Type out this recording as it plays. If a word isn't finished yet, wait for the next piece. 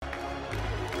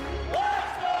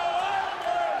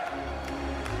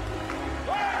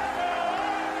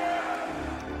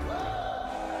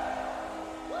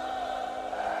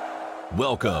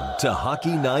Welcome to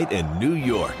Hockey Night in New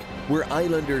York, where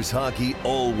Islanders hockey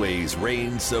always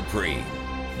reigns supreme.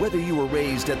 Whether you were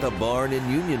raised at the barn in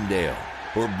Uniondale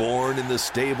or born in the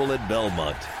stable at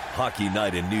Belmont, Hockey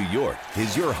Night in New York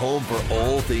is your home for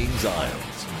all things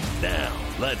Isles. Now,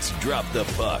 let's drop the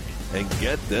puck and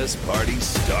get this party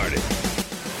started.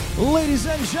 Ladies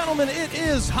and gentlemen, it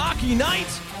is Hockey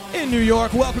Night in New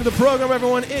York. Welcome to the program,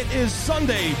 everyone. It is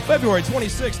Sunday, February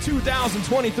 26,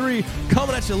 2023,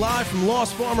 coming at you live from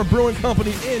Lost Farmer Brewing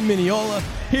Company in Mineola,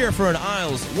 here for an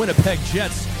Isles Winnipeg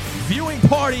Jets viewing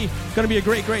party. Going to be a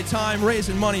great, great time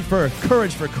raising money for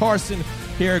Courage for Carson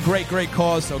here. Great, great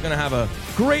cause. So going to have a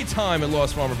great time at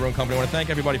Lost Farmer Brewing Company. I want to thank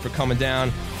everybody for coming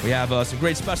down. We have some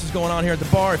great specials going on here at the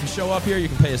bar. If you show up here, you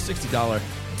can pay a $60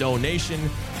 donation,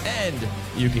 and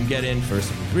you can get in for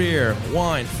some beer,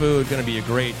 wine, food. Going to be a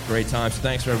great, great time. So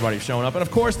thanks for everybody for showing up. And,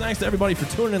 of course, thanks to everybody for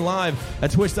tuning in live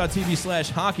at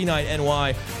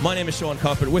twitch.tv/HockeyNightNY. My name is Sean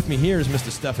Cuthbert. With me here is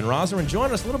Mr. Stefan Rosner. And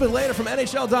joining us a little bit later from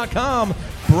NHL.com,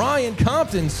 Brian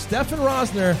Compton. Stefan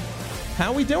Rosner,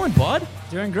 how we doing, bud?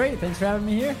 Doing great. Thanks for having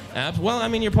me here. Well, I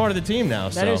mean, you're part of the team now.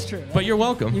 That is true. But you're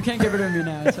welcome. You can't get rid of me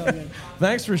now. It's all good.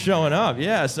 Thanks for showing up.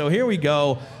 Yeah, so here we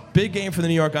go. Big game for the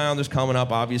New York Islanders coming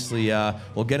up. Obviously,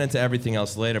 we'll get into everything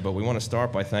else later, but we want to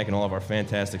start by thanking all of our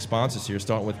fantastic sponsors here,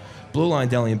 starting with Blue Line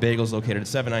Deli and Bagels, located at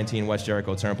 719 West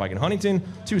Jericho Turnpike in Huntington,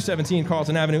 217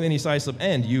 Carlton Avenue in East Islip,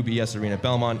 and UBS Arena at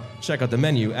Belmont. Check out the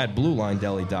menu at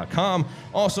BlueLineDeli.com.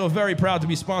 Also, very proud to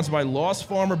be sponsored by Lost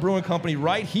Farmer Brewing Company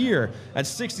right here at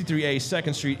 63A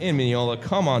 2nd Street in Mineola.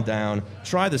 Come on down,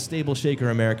 try the Stable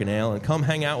Shaker American Ale, and come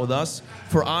hang out with us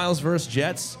for Isles vs.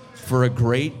 Jets for a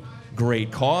great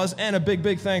cause. And a big,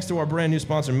 big thanks to our brand new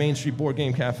sponsor, Main Street Board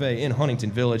Game Cafe in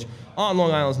Huntington Village on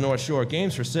Long Island's North Shore.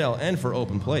 Games for sale and for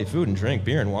open play, food and drink,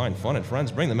 beer and wine, fun and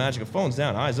friends. Bring the magic of phones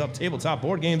down, eyes up, tabletop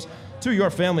board games to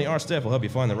your family. Our staff will help you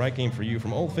find the right game for you,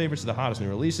 from old favorites to the hottest new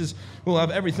releases. We'll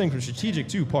have everything from strategic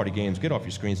to party games. Get off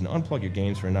your screens and unplug your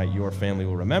games for a night your family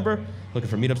will remember. Looking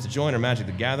for meetups to join or Magic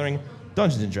the Gathering,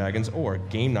 Dungeons & Dragons, or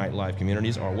Game Night live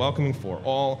communities are welcoming for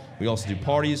all. We also do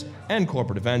parties and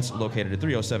corporate events located at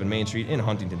 307 Main Street in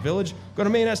Huntington Village. Go to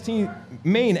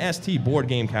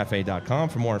mainstboardgamecafe.com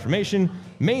for more information.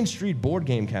 Main Street Board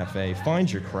Game Cafe. Find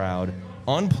your crowd.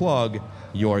 Unplug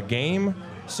your game.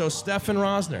 So, Stefan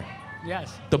Rosner.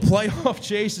 Yes. The playoff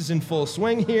chase is in full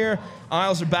swing here.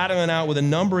 Isles are battling out with a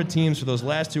number of teams for those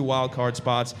last two wild card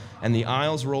spots, and the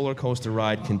Isles roller coaster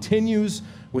ride continues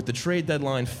with the trade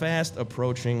deadline fast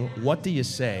approaching. What do you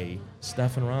say,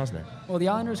 Stefan Rosner? Well, the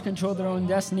Islanders control their own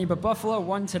destiny, but Buffalo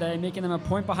won today, making them a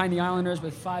point behind the Islanders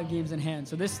with 5 games in hand.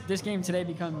 So this game today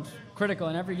becomes critical,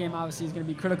 and every game obviously is going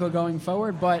to be critical going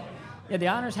forward. But yeah, the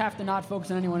Islanders have to not focus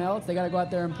on anyone else. They got to go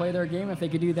out there and play their game. If they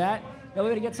could do that, they'll be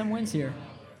able to get some wins here.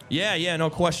 Yeah, no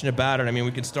question about it. I mean,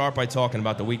 we can start by talking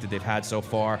about the week that they've had so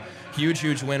far.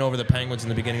 Huge win over the Penguins in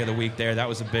the beginning of the week there. That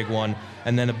was a big one.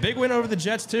 And then a big win over the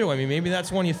Jets, too. I mean, maybe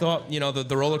that's one you thought,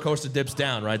 the roller coaster dips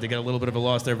down, right? They get a little bit of a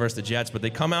loss there versus the Jets, but they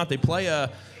come out, they play a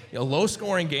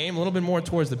low-scoring game, a little bit more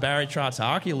towards the Barry Trotz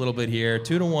hockey a little bit here,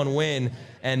 2-1 win.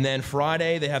 And then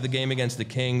Friday they have the game against the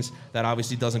Kings. That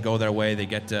obviously doesn't go their way. They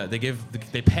pad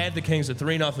the Kings a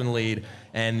 3-0 lead,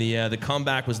 and the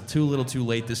comeback was too little, too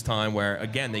late this time. Where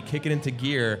again they kick it into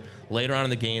gear later on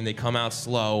in the game. They come out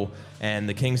slow, and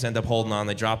the Kings end up holding on.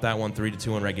 They drop that one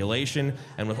 3-2 in regulation.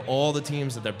 And with all the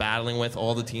teams that they're battling with,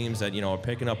 all the teams that are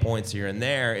picking up points here and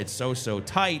there, it's so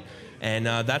tight. And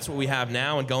that's what we have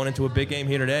now, and going into a big game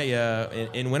here today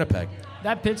in Winnipeg.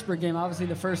 That Pittsburgh game, obviously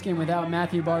the first game without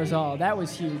Matthew Barzal, that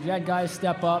was huge. You had guys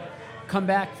step up, come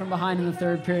back from behind in the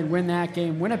third period, win that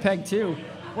game. Winnipeg, too,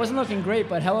 wasn't looking great,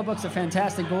 but Hellebuck's a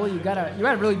fantastic goalie. You gotta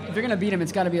really, if you're going to beat him,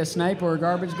 it's got to be a snipe or a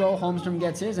garbage goal. Holmstrom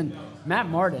gets his, and Matt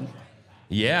Martin.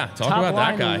 Yeah, talk about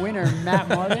that guy. Top line winner, Matt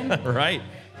Martin. Right.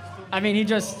 I mean, he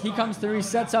comes through, he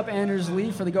sets up Anders Lee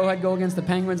for the go-ahead goal against the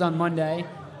Penguins on Monday.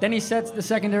 Then he sets the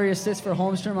secondary assist for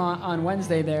Holmstrom on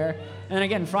Wednesday there. And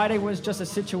again, Friday was just a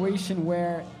situation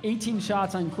where 18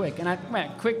 shots on Quick. And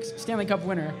Quick, Stanley Cup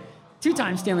winner,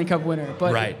 2-time Stanley Cup winner.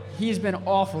 But right. He's been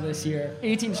awful this year.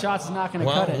 18 shots is not going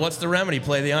to cut it. Well, what's the remedy?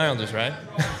 Play the Islanders, right?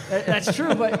 That's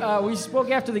true, but we spoke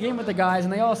after the game with the guys,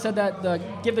 and they all said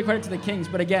that give the credit to the Kings.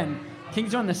 But again,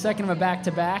 Kings are on the second of a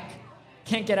back-to-back.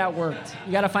 Can't get outworked.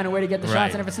 You got to find a way to get the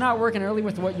shots. And if it's not working early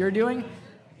with what you're doing,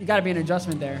 you got to be an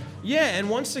adjustment there. Yeah, and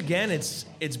once again, it's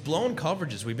blown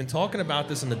coverages. We've been talking about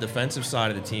this on the defensive side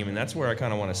of the team, and that's where I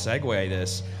kind of want to segue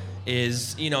this.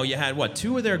 Is, you had,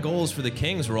 2 of their goals for the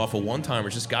Kings were off of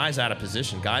one-timers, just guys out of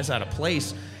position, guys out of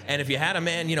place. And if you had a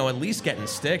man, at least getting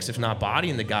sticks, if not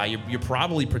bodying the guy, you're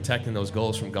probably protecting those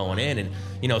goals from going in. And,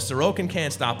 Sorokin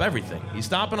can't stop everything. He's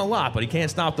stopping a lot, but he can't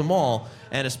stop them all.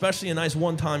 And especially a nice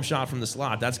one-time shot from the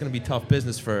slot. That's going to be tough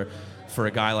business for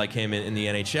a guy like him in the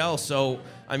NHL. So,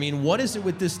 what is it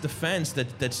with this defense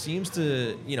that seems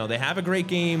to, they have a great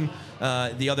game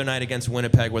the other night against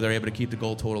Winnipeg where they're able to keep the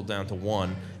goal total down to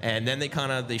 1. And then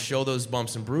they show those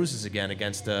bumps and bruises again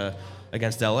against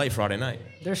LA Friday night.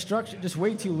 They're structured just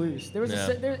way too loose. There was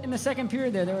in the second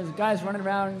period there was guys running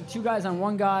around, 2 guys on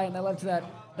 1 guy, and that led to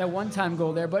that one-time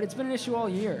goal there. But it's been an issue all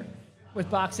year with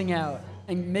boxing out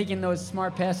and making those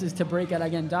smart passes to break out.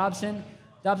 Again, Dobson's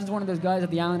one of those guys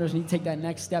that the Islanders need to take that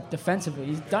next step defensively.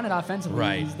 He's done it offensively.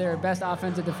 Right. He's their best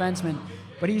offensive defenseman.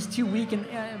 But he's too weak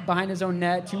behind his own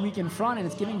net, too weak in front, and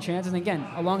it's giving chances. And again,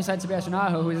 alongside Sebastian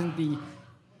Aho, who isn't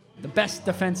the best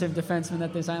defensive defenseman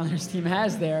that this Islanders team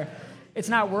has there, it's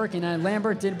not working. And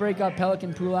Lambert did break up Pelech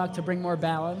and Pulak to bring more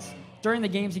balance. During the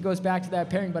games, he goes back to that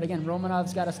pairing. But again,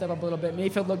 Romanov's got to step up a little bit.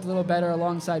 Mayfield looked a little better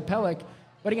alongside Pelech.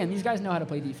 But again, these guys know how to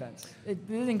play defense. It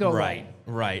didn't go right.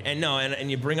 Right.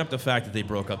 And you bring up the fact that they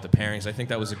broke up the pairings. I think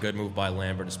that was a good move by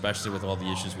Lambert, especially with all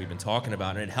the issues we've been talking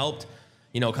about. And it helped,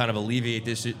 kind of alleviate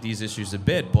these issues a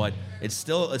bit. But it's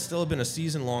still been a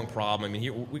season-long problem.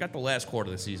 We got the last quarter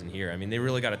of the season here. They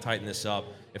really got to tighten this up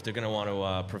if they're going to want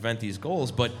to prevent these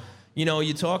goals. But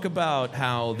you talk about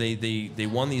how they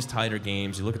won these tighter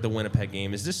games. You look at the Winnipeg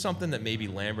game. Is this something that maybe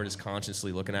Lambert is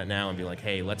consciously looking at now and be like,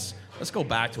 hey, let's go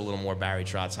back to a little more Barry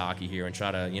Trotz hockey here and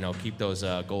try to keep those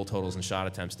goal totals and shot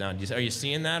attempts down? Are you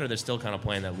seeing that, or they're still kind of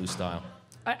playing that loose style?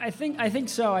 I think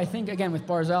so. I think, again, with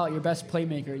Barzal, your best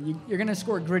playmaker, you're going to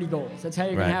score gritty goals. That's how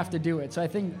you're going to have to do it. So I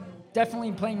think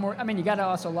definitely playing more. You got to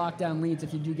also lock down leads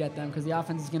if you do get them because the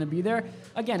offense is going to be there.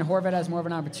 Again, Horvat has more of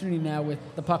an opportunity now with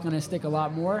the puck on his stick a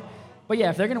lot more. But yeah,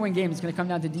 if they're going to win games, it's going to come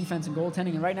down to defense and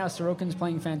goaltending. And right now, Sorokin's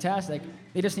playing fantastic.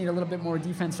 They just need a little bit more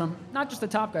defense from not just the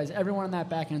top guys. Everyone on that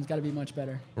back end's got to be much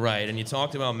better. Right, and you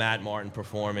talked about Matt Martin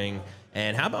performing.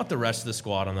 And how about the rest of the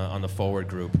squad on the forward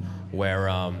group,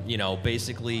 where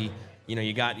basically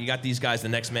you got these guys, the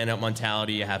next man up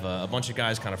mentality. You have a bunch of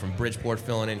guys kind of from Bridgeport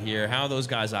filling in here. How are those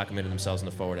guys acclimated themselves in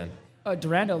the forward end?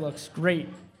 Durando looks great.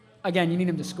 Again, you need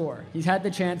him to score. He's had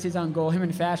the chances on goal. Him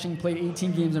and Fasching played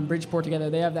 18 games in Bridgeport together.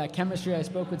 They have that chemistry. I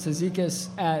spoke with Cizikas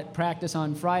at practice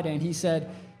on Friday, and he said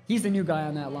he's the new guy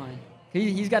on that line.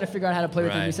 He's got to figure out how to play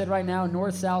with him. He said right now,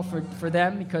 north-south for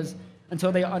them, because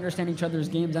until they understand each other's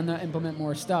games, then they'll implement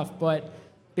more stuff. But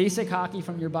basic hockey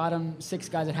from your bottom 6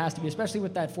 guys, it has to be, especially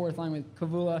with that fourth line with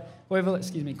Koivula,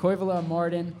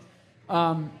 Martin,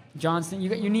 Johnston.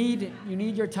 You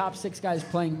need your top 6 guys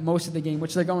playing most of the game,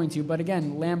 which they're going to. But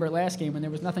again, Lambert last game, when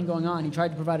there was nothing going on, he tried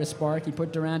to provide a spark. He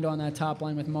put Durando on that top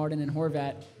line with Martin and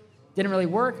Horvat. Didn't really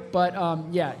work, but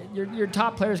your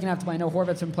top player's going to have to play. I know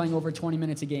Horvat's been playing over 20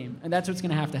 minutes a game, and that's what's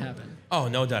going to have to happen. Oh,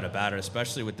 no doubt about it.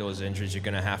 Especially with those injuries, you're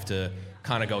going to have to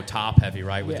kind of go top heavy,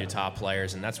 right, with your top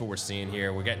players, and that's what we're seeing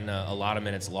here. We're getting a lot of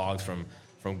minutes logged from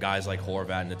guys like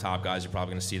Horvat, and the top guys. You're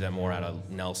probably going to see that more out of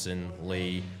Nelson,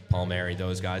 Lee, Palmieri,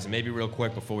 those guys. And maybe real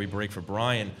quick before we break for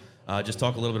Brian, just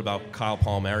talk a little bit about Kyle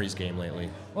Palmieri's game lately.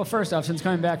 Well, first off, since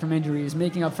coming back from injury, he's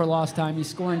making up for lost time. He's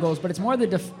scoring goals, but it's more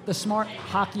the smart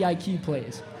hockey IQ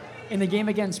plays. In the game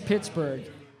against Pittsburgh,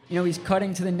 he's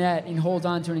cutting to the net and holds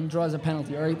on to it and draws a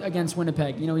penalty. Or against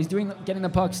Winnipeg, he's getting the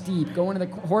pucks deep.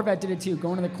 Horvat did it too,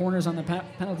 going to the corners on the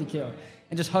penalty kill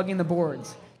and just hugging the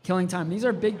boards, killing time. These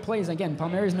are big plays. Again,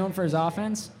 Palmieri's known for his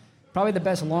offense, probably the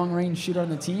best long-range shooter on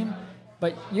the team.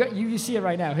 But you see it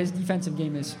right now. His defensive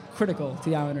game is critical to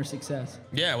the Islanders' success.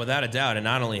 Yeah, without a doubt. And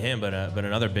not only him, but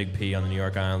another big P on the New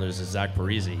York Islanders is Zach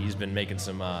Parise. He's been making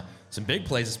some big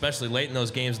plays, especially late in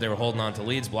those games. They were holding on to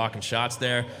leads, blocking shots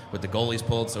there with the goalies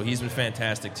pulled. So he's been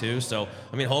fantastic too. So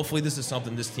hopefully this is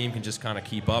something this team can just kind of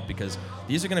keep up, because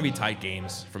these are going to be tight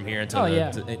games from here until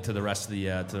to the rest of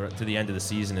the to the end of the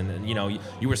season. And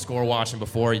you were score watching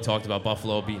before. You talked about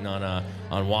Buffalo beating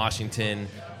on Washington.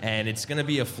 And it's going to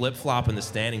be a flip-flop in the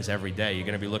standings every day. You're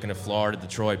going to be looking at Florida,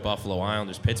 Detroit, Buffalo,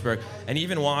 Islanders, Pittsburgh, and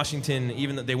even Washington.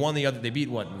 Even though they beat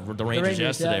the Rangers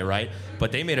yesterday, right?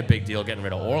 But they made a big deal getting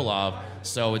rid of Orlov.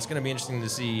 So it's going to be interesting to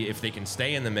see if they can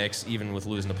stay in the mix, even with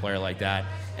losing a player like that.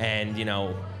 And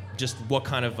just what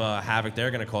kind of havoc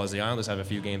they're going to cause. The Islanders have a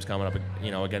few games coming up,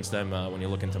 against them when you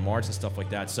look into March and stuff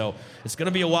like that. So it's going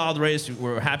to be a wild race.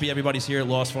 We're happy everybody's here at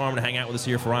Lost Farm to hang out with us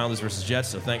here for Islanders versus Jets.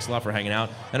 So thanks a lot for hanging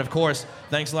out. And of course,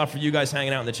 thanks a lot for you guys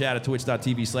hanging out in the chat at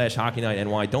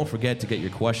twitch.tv/HockeyNightNY. Don't forget to get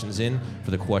your questions in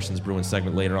for the Questions Bruins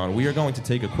segment later on. We are going to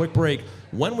take a quick break.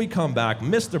 When we come back,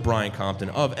 Mr. Brian Compton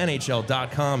of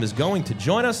NHL.com is going to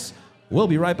join us. We'll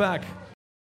be right back.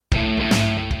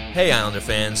 Hey Islander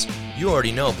fans, you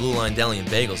already know Blue Line Deli and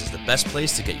Bagels is the best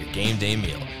place to get your game day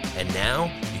meal, and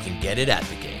now you can get it at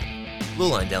the game. Blue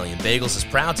Line Deli and Bagels is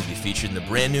proud to be featured in the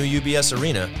brand new UBS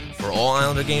Arena for all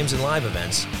Islander games and live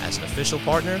events as an official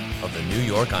partner of the New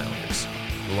York Islanders.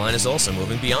 Blue Line is also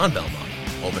moving beyond Belmont,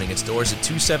 opening its doors at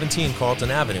 217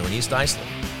 Carlton Avenue in East Islip.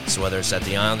 So whether it's at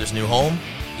the Islanders' new home,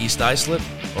 East Islip,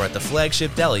 or at the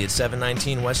flagship deli at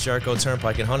 719 West Jericho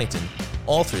Turnpike in Huntington,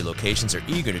 all three locations are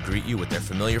eager to greet you with their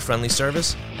familiar friendly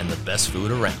service and the best food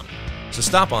around. So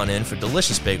stop on in for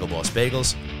delicious Bagel Boss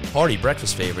bagels, hearty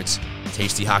breakfast favorites,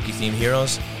 tasty hockey-themed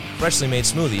heroes, freshly made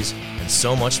smoothies, and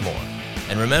so much more.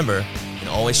 And remember, you can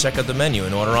always check out the menu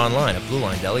and order online at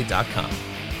BlueLineDeli.com.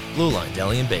 Blue Line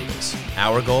Deli and Bagels.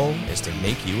 Our goal is to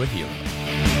make you a hero.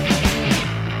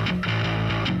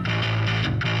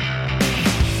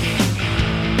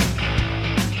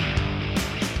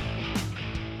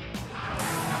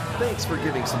 Thanks for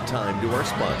giving some time to our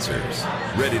sponsors.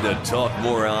 Ready to talk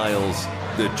more Isles?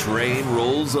 The train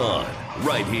rolls on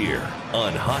right here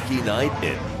on Hockey Night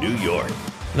in New York.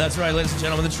 That's right, ladies and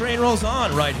gentlemen. The train rolls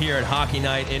on right here at Hockey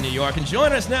Night in New York. And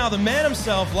join us now, the man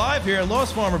himself, live here at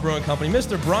Lost Farmer Brewing Company,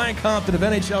 Mr. Brian Compton of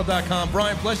NHL.com.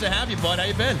 Brian, pleasure to have you, bud. How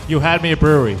you been? You had me at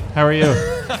brewery. How are you?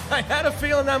 I had a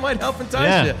feeling that might help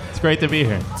entice you. It's great to be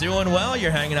here. Doing well.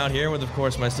 You're hanging out here with, of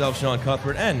course, myself, Sean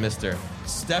Cuthbert, and Mr.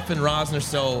 Stefan Rosner.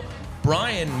 So,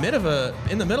 Brian,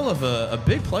 in the middle of a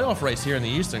big playoff race here in the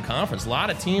Eastern Conference. A lot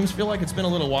of teams feel like it's been a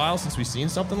little while since we've seen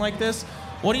something like this.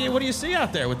 What do you see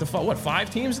out there with the 5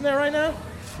 teams in there right now?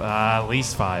 At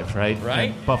least 5, right?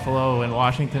 Right. And Buffalo and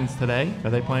Washington's today. Are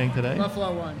they playing today?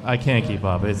 Buffalo won. I can't keep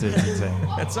up. It's insane.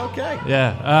 That's okay.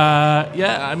 Yeah.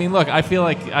 I mean, look, I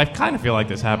kind of feel like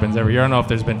this happens every year. I don't know if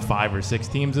there's been 5 or 6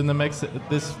 teams in the mix at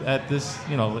this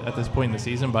point in the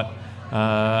season, but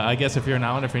I guess if you're an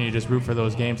Islander fan, you just root for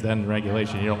those games. Then in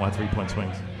regulation, you don't want 3-point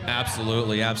swings.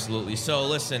 Absolutely. So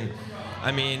listen.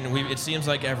 I mean, it seems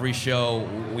like every show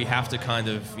we have to kind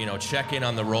of, check in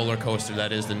on the roller coaster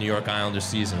that is the New York Islanders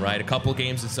season, right? A couple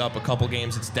games it's up, a couple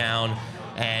games it's down,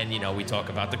 and, we talk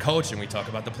about the coach and we talk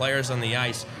about the players on the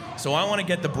ice. So I want to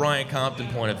get the Brian Compton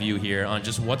point of view here on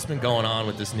just what's been going on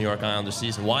with this New York Islanders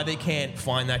season, why they can't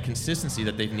find that consistency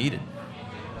that they've needed.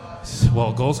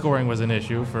 Well, goal scoring was an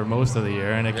issue for most of the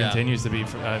year, and it continues to be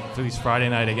at least Friday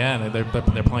night again. They're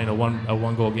playing a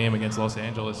one goal game against Los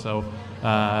Angeles. So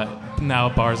now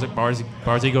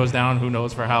Barzy goes down. Who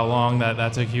knows for how long?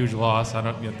 That's a huge loss.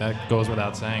 That goes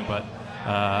without saying. But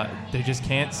they just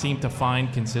can't seem to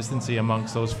find consistency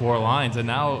amongst those 4 lines. And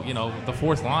now the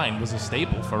 4th line was a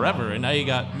staple forever, and now you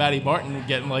got Matty Martin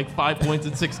getting like 5 points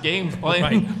in 6 games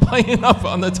playing up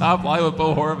on the top line with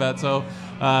Bo Horvat. So.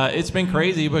 It's been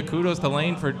crazy, but kudos to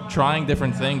Lane for trying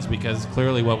different things because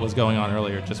clearly what was going on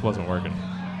earlier just wasn't working.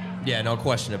 Yeah, no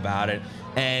question about it.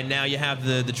 And now you have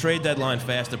the trade deadline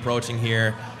fast approaching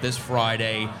here this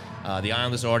Friday. The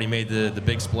Islanders already made the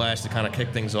big splash to kind of kick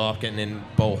things off, getting in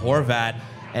Bo Horvat.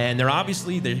 And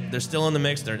they're still in the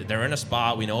mix. They're in a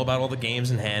spot. We know about all the games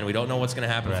in hand. We don't know what's going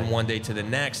to happen from one day to the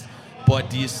next.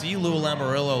 But do you see Lou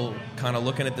Lamoriello kind of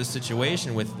looking at this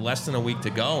situation with less than a week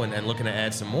to go and looking to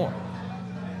add some more?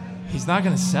 He's not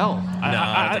going to sell.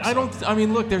 I don't. I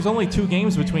mean, look, there's only 2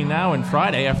 games between now and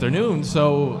Friday afternoon.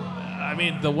 So, I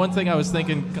mean, the one thing I was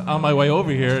thinking on my way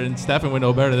over here, and Stefan would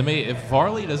know better than me, if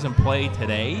Varley doesn't play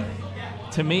today,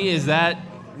 to me, is that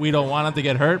we don't want him to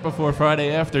get hurt before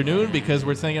Friday afternoon because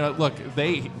we're thinking, look,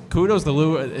 kudos to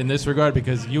Lou in this regard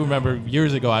because you remember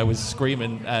years ago I was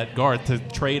screaming at Garth to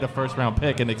trade a first-round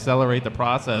pick and accelerate the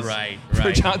process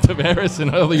for John Tavares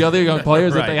and all the other young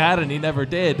players that they had, and he never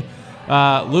did.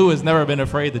 Lou has never been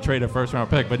afraid to trade a first-round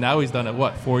pick, but now he's done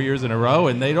it, 4 years in a row,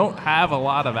 and they don't have a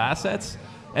lot of assets,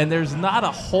 and there's not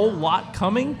a whole lot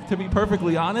coming, to be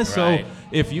perfectly honest. Right. So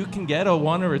if you can get a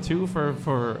 1 or a 2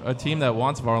 for a team that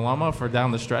wants Varlamov for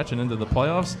down the stretch and into the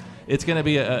playoffs, it's going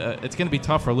to be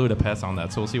tough for Lou to pass on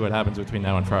that. So we'll see what happens between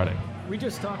now and Friday. We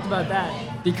just talked about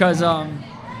that because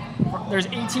there's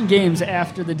 18 games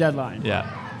after the deadline. Yeah.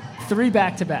 3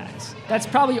 back-to-backs. That's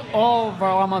probably all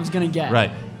Varlamov's going to get.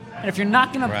 Right. And if you're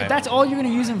not going to, if that's all you're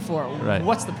going to use him for,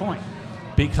 what's the point?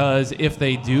 Because if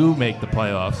they do make the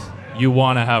playoffs, you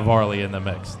want to have Varley in the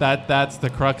mix. That's the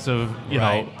crux of,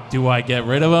 do I get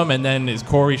rid of him? And then is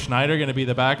Corey Schneider going to be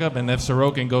the backup? And if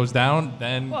Sorokin goes down,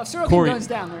 then if Sorokin goes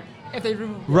down, if they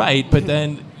remove right, but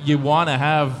then you want to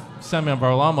have Semyon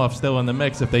Varlamov still in the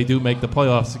mix if they do make the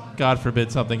playoffs. God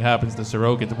forbid something happens to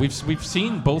Sorokin. We've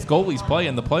seen both goalies play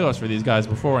in the playoffs for these guys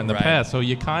before in the past, so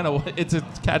you kind of it's a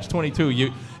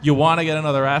catch-22. You want to get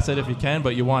another asset if you can,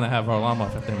 but you want to have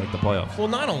Varlamov if they make the playoffs. Well,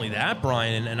 not only that,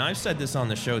 Brian, and I've said this on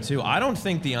the show too, I don't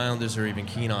think the Islanders are even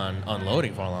keen on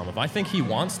unloading Varlamov. I think he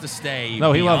wants to stay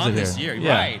beyond this year.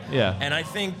 Yeah, right. Yeah. And I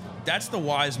think that's the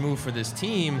wise move for this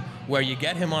team, where you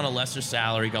get him on a lesser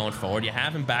salary going forward. You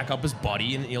have him back up his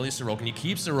buddy in Ilya Sorokin. You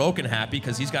keep Sorokin happy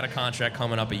because he's got a contract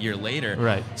coming up a year later.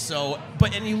 Right. So,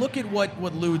 and you look at what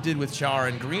Lou did with Chara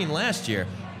and Green last year.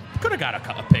 Could have got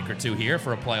a pick or two here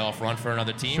for a playoff run for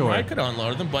another team. Sure. Right? Could have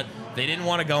unloaded them, but they didn't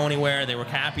want to go anywhere. They were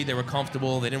happy. They were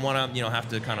comfortable. They didn't want to, have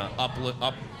to kind of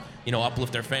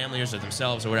uplift their families or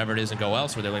themselves or whatever it is and go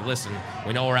elsewhere. They're like, listen,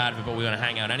 we know we're out of it, but we're going to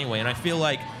hang out anyway. And I feel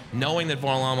like knowing that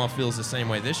Varlamov feels the same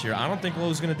way this year, I don't think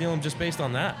Lou's going to deal him just based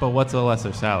on that. But what's a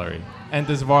lesser salary? And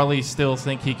does Varley still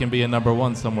think he can be a number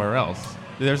one somewhere else?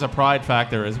 There's a pride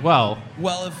factor as well.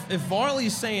 Well, if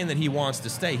Varley's saying that he wants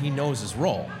to stay, he knows his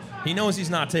role. He knows he's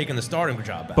not taking the starting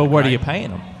job back. But what right? are you paying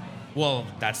him? Well,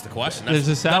 that's the question. There's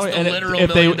a salary, and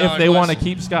if they want to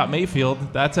keep Scott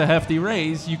Mayfield, that's a hefty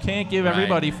raise. You can't give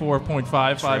everybody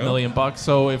 $4.5 million.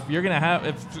 So if you're gonna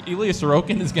if Ilya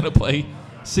Sorokin is gonna play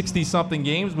 60-something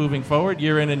games moving forward,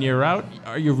 year in and year out,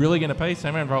 are you really going to pay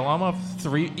Semyon Varlamov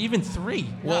three?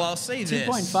 Well, I'll say this.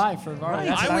 2.5 for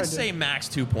Varlamov. I would say max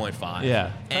 2.5.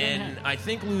 Yeah. And I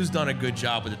think Lou's done a good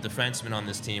job with the defensemen on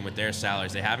this team with their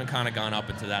salaries. They haven't kind of gone up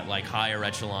into that like higher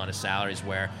echelon of salaries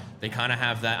where they kind of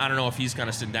have that. I don't know if he's kind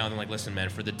of sitting down and like, listen, man,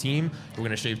 for the team, we're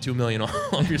going to shave $2 million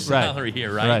off your salary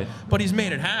here, right? But he's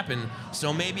made it happen,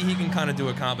 so maybe he can kind of do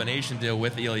a combination deal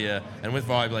with Ilya and with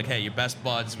Varlamov, like, hey, you're best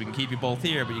buds, we can keep you both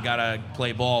here, but you got to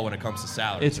play ball when it comes to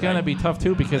salaries. It's going to be tough,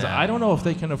 too, because I don't know if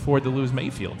they can afford to lose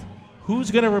Mayfield. Who's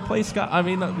going to replace Scott? I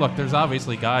mean, look, there's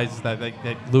obviously guys that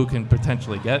Lou can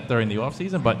potentially get during the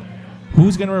offseason, but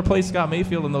who's going to replace Scott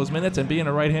Mayfield in those minutes and be in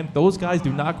a right hand? Those guys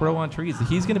do not grow on trees.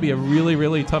 He's going to be a really,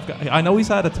 really tough guy. I know he's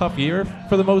had a tough year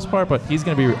for the most part, but he's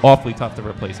going to be awfully tough to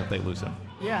replace if they lose him.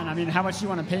 Yeah, and I mean, how much do you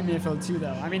want to pay Mayfield too,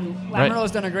 though? I mean,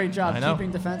 Lamoriello's done a great job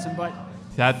keeping defensemen, but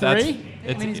three?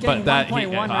 He's getting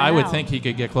 1.1 right I would now. think he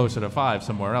could get closer to 5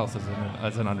 somewhere else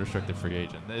as an unrestricted free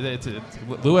agent.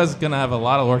 Lou is going to have a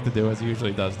lot of work to do, as he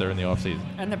usually does during the offseason.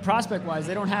 And the prospect-wise,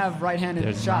 they don't have right-handed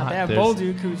There's shot. not. They have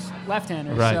Bolduc, who's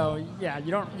left-hander. Right. So yeah,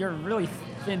 you're really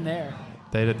thin there.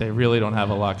 They really don't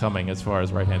have a lot coming as far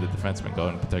as right-handed defensemen go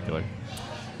in particular.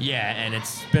 Yeah, and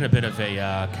it's been a bit of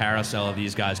a carousel of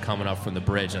these guys coming up from the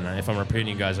bridge. And if I'm repeating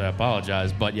you guys, I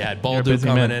apologize. But you had Bolduc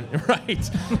coming in. Right.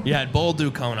 You had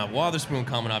Bolduc coming up, Wotherspoon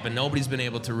coming up, and nobody's been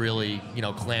able to really,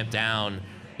 clamp down,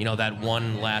 that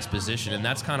one last position. And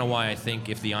that's kind of why I think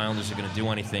if the Islanders are going to do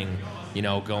anything,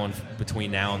 going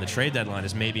between now and the trade deadline,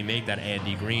 is maybe make that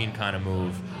Andy Green kind of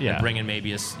move. Yeah. And bring in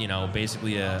maybe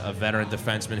basically a veteran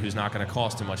defenseman who's not going to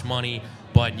cost too much money,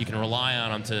 but you can rely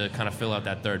on him to kind of fill out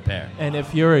that third pair. And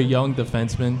if you're a young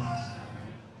defenseman,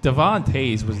 Devon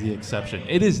Toews was the exception.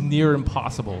 It is near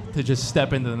impossible to just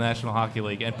step into the National Hockey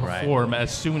League and perform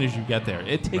as soon as you get there.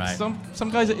 It takes some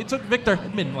guys. It took Victor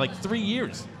Hedman like 3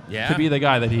 years to be the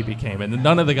guy that he became, and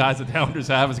none of the guys that the Islanders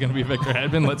have is going to be Victor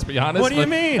Hedman. Let's be honest. What do you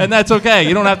mean? And that's okay.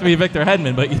 You don't have to be Victor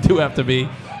Hedman, but you do have to be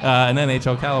an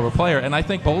NHL caliber player. And I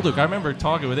think Bolduc. I remember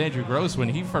talking with Andrew Gross when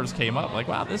he first came up. Like,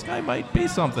 wow, this guy might be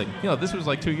something. This was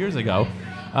like 2 years ago.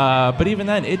 But even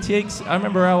then, it takes. I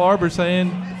remember Al Arbor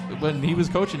saying when he was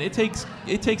coaching, it takes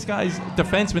guys,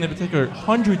 defensemen in particular,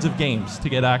 hundreds of games to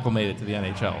get acclimated to the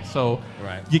NHL. So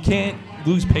you can't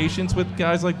lose patience with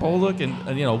guys like Bolduc, and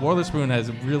Wotherspoon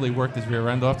has really worked his rear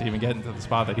end off to even get into the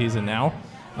spot that he's in now.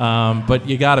 But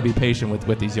you got to be patient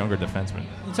with these younger defensemen.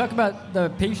 You talk about the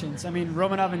patience. I mean,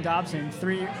 Romanov and Dobson,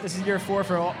 this is year 4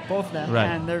 for both of them,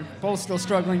 and they're both still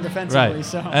struggling defensively. Right.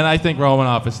 So. And I think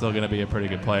Romanov is still going to be a pretty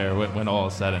good player when all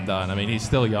is said and done. I mean, he's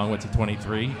still young. What's he,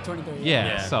 23? 23.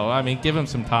 Yeah. So, I mean, give him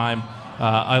some time.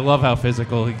 I love how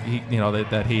physical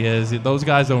that he is. Those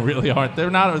guys they're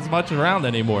not as much around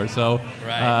anymore. So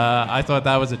I thought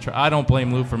that was I don't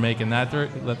blame Lou for making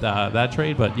that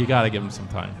trade, but you got to give him some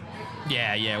time.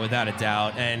 Yeah, without a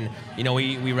doubt. And,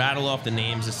 we rattle off the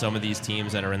names of some of these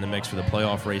teams that are in the mix for the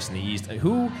playoff race in the East.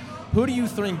 Who do you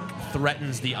think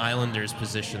threatens the Islanders'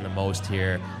 position the most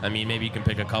here? I mean, maybe you can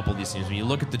pick a couple of these teams. When you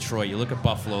look at Detroit, you look at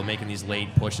Buffalo making these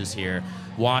late pushes here.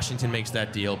 Washington makes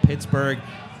that deal. Pittsburgh,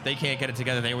 they can't get it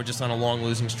together. They were just on a long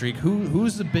losing streak.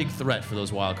 Who's the big threat for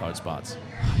those wild card spots?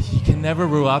 You can never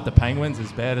rule out the Penguins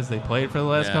as bad as they played for the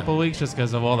last couple of weeks, just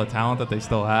because of all the talent that they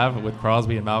still have with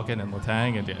Crosby and Malkin and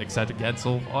Letang and etc.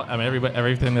 Gensel. I mean,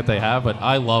 everything that they have. But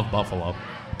I love Buffalo.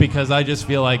 because I just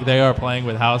feel like they are playing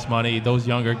with house money. Those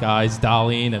younger guys,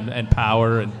 Dahlin and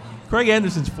Power, and Craig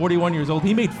Anderson's 41 years old.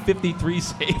 He made 53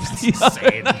 saves. That's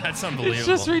insane. That's unbelievable. It's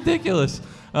just ridiculous.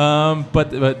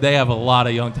 But they have a lot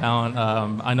of young talent.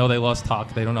 I know they lost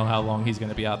Tuck. They don't know how long he's going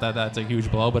to be out. That's a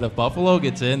huge blow. But if Buffalo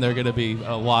gets in, they're going to be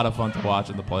a lot of fun to watch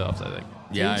in the playoffs, I think.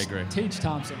 Yeah, I agree. Tage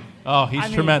Thompson. Oh,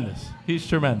 he's tremendous. He's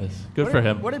tremendous. Good for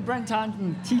him. What did Brent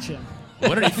Thompson teach him?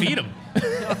 What did he feed him?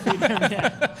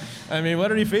 I mean, what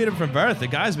did he feed him from birth? The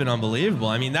guy's been unbelievable.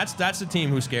 I mean, that's the team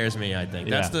who scares me, I think.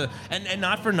 That's and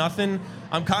not for nothing.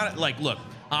 I'm kind of like, look,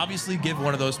 obviously give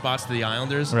one of those spots to the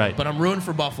Islanders, right? But I'm rooting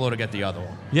for Buffalo to get the other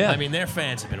one. Yeah. I mean, their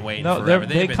fans have been waiting forever.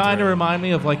 They kind of remind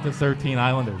me of like the 13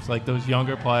 Islanders, like those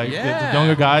younger players, yeah. the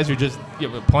younger guys who just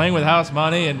playing with house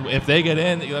money, and if they get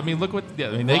in, I mean, look what they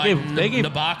gave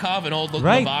Nabokov and old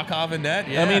Nabokov and net.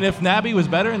 Yeah. I mean, if Nabby was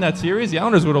better in that series, the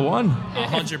Islanders would have won.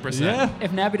 100%. Yeah.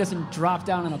 If Nabby doesn't drop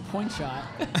down on a point shot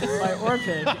by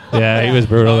Orpik. Yeah, he was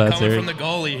brutal that coming series. from the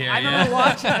goalie here. I remember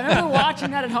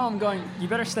watching that at home, going, "You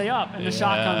better stay up," and the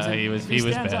shot comes in. He was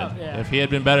bad. Up, If he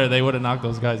had been better, they would have knocked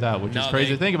those guys out, which is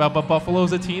crazy to think about. But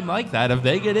Buffalo's a team like that. If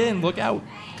they get in, look out.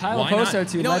 Kyle Poso,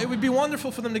 too. It would be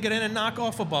wonderful for them to get in and knock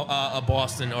off a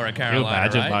Boston or a Carolina.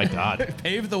 Can you imagine? Right? My God.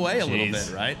 Pave the way a little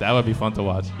bit, right? That would be fun to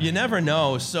watch. You never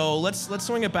know. So let's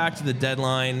swing it back to the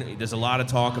deadline. There's a lot of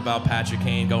talk about Patrick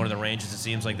Kane going to the Rangers. It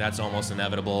seems like that's almost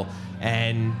inevitable.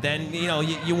 And then,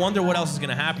 you wonder what else is going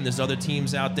to happen. There's other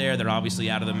teams out there that are obviously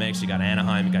out of the mix. You got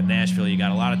Anaheim, you got Nashville, you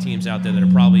got a lot of teams out there that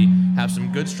are probably have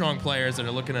some good, strong players that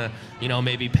are looking to,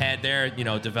 maybe pad their,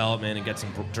 development and get some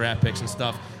draft picks and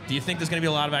stuff. Do you think there's going to be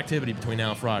a lot of activity between now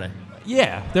and Friday?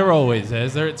 Yeah, there always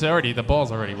is. The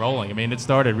ball's already rolling. I mean, it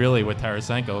started really with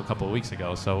Tarasenko a couple of weeks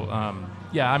ago. So,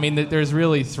 I mean, there's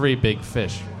really three big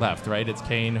fish left, right? It's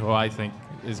Kane, who I think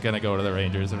is going to go to the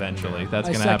Rangers eventually. That's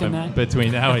going to happen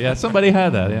between now and somebody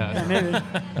had that, yeah.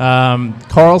 Maybe.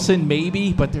 Carlson,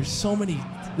 maybe, but there's so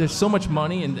much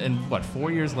money and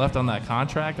 4 years left on that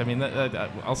contract. I mean,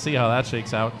 I'll see how that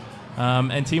shakes out.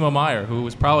 And Timo Meier, who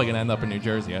was probably going to end up in New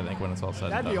Jersey, I think, when it's all said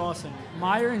and done. That'd be awesome.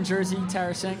 Meier in Jersey,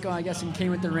 Tarasenko, I guess, and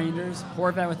Kane with the Rangers,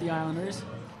 Horvat with the Islanders.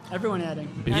 Everyone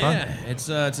adding. Yeah, it's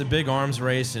a big arms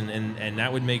race, and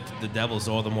that would make the Devils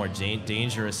all the more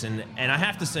dangerous. And I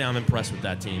have to say I'm impressed with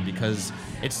that team because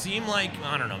it seemed like,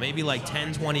 I don't know, maybe like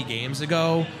 10, 20 games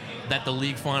ago that the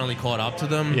league finally caught up to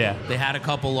them. Yeah. They had a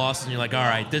couple losses, and you're like, all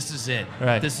right, this is it.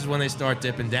 Right. This is when they start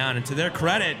dipping down. And to their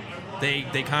credit,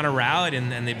 they kind of rallied,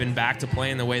 and they've been back to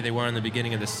playing the way they were in the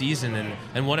beginning of the season.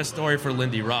 And what a story for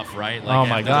Lindy Ruff, right? Like, oh,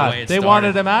 my God. They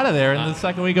wanted him out of there in the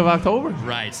second week of October.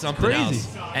 Right, something crazy.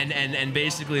 Else. And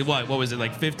basically, what was it,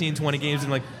 like 15, 20 games,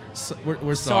 and like,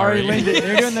 we're sorry. Lindy.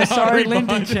 They're doing the sorry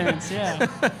Lindy chants, yeah.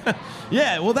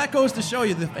 Yeah, well, that goes to show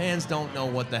you the fans don't know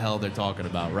what the hell they're talking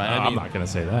about, right? I'm not going to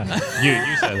say that.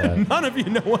 You said that. None of you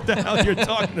know what the hell you're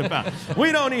talking about.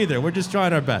 We don't either. We're just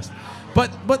trying our best.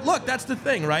 But look, that's the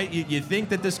thing, right? You think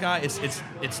that this guy,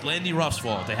 it's Lindy Ruff's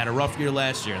fault. They had a rough year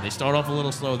last year. They start off a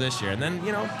little slow this year. And then,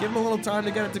 give them a little time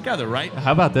to get it together, right?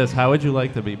 How about this? How would you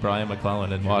like to be Brian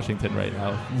McClellan in Washington right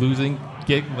now?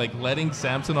 Letting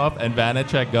Samsonov and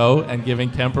Vanacek go and giving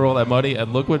Kemper all that money,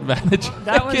 and look what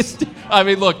Vanacek is doing. I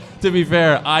mean, look, to be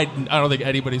fair, I don't think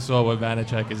anybody saw what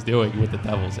Vanacek is doing with the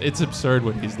Devils. It's absurd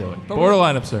what he's doing. But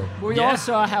borderline absurd. We all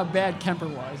saw how bad Kemper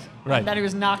was. Right. That he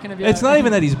was not going to be. It's not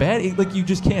even that he's bad. You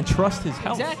just can't trust his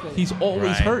health. Exactly. He's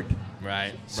always hurt.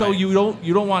 Right. So you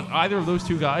don't want either of those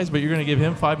two guys, but you're going to give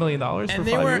him $5 million for 5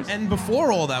 years. And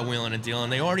before all that wheeling and dealing,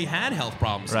 they already had health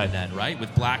problems in that, right?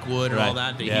 With Blackwood and all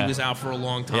that. He was out for a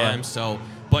long time. Yeah. So,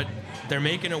 but they're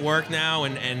making it work now,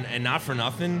 and not for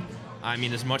nothing. I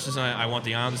mean, as much as I want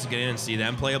the Islanders to get in and see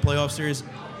them play a playoff series,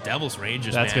 Devils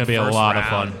Rangers. That's going to be a lot of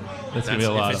fun. That's going to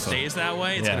be a lot of fun. If it stays that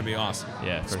way, it's going to be awesome.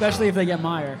 Yeah, especially if they get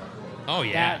Meier. Oh,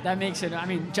 yeah. That makes it. I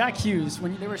mean, Jack Hughes,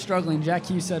 when they were struggling, Jack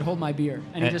Hughes said, "Hold my beer,"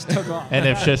 and he just took off. And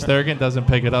if Shesterkin doesn't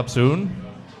pick it up soon,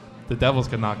 the Devils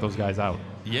can knock those guys out.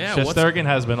 Yeah. Shesterkin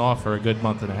has been off for a good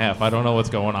month and a half. I don't know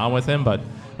what's going on with him, but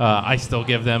I still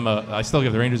give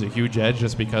the Rangers a huge edge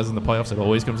just because in the playoffs it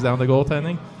always comes down to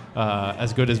goaltending.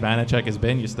 As good as Vanacek has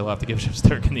been, you still have to give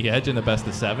Shesterkin the edge in the best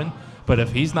of 7. But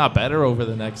if he's not better over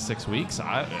the next 6 weeks,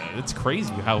 it's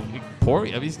crazy how poor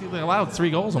he's allowed 3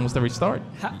 goals almost every start.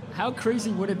 How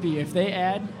crazy would it be if they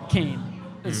add Kane?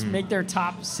 Let's make their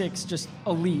top 6 just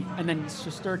elite, and then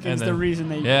Shesterkin's the reason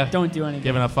they don't do anything.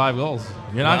 Giving up 5 goals,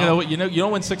 you're not gonna. You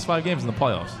don't win 6-5 games in the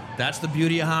playoffs. That's the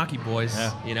beauty of hockey, boys.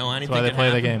 Yeah. Anything That's why they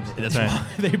play the games. That's why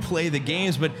they play the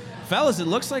games. But fellas, it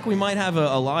looks like we might have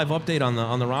a live update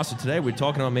on the roster today. We're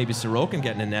talking about maybe Sorokin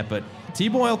getting a net, but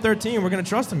T-Boyle 13, we're going to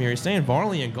trust him here. He's saying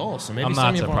Varley in goal, so maybe I'm not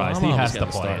Semyon surprised. He Varlamov has is to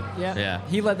getting play. start. Yeah.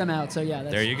 He led them out, so yeah.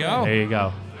 There you go. There you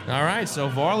go. All right, so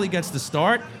Varley gets the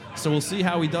start, so we'll see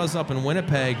how he does up in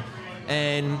Winnipeg.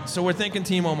 And so we're thinking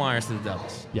Timo Myers to the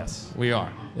Devils. Yes. We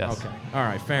are? Yes. Okay. All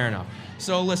right, fair enough.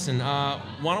 So listen, why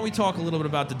don't we talk a little bit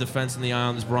about the defense in the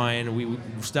Islanders, Brian?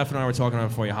 Steph and I were talking about it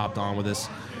before you hopped on with us.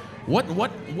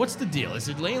 What's the deal? Is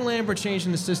it Lane Lambert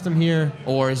changing the system here,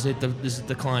 or is it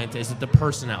the client? Is it the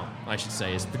personnel? I should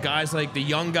say. Is it the guys like the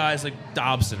young guys like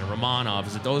Dobson or Romanov?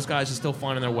 Is it those guys who are still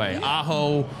finding their way?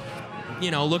 Aho,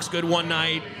 looks good one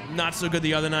night, not so good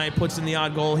the other night. Puts in the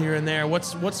odd goal here and there.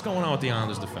 What's going on with the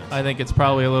Islanders defense? I think it's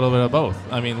probably a little bit of both.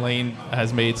 I mean, Lane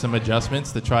has made some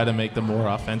adjustments to try to make them more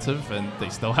offensive, and they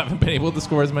still haven't been able to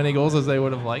score as many goals as they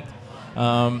would have liked.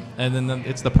 And then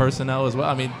it's the personnel as well.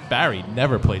 I mean, Barry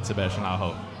never played Sebastian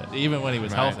Aho, even when he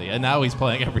was healthy, and now he's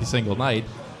playing every single night.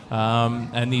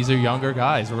 And these are younger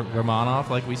guys. Romanov,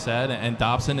 like we said, and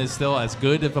Dobson is still as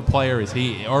good of a player as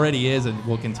he already is and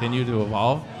will continue to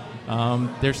evolve.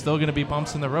 There's still going to be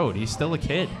bumps in the road. He's still a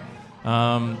kid.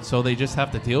 So they just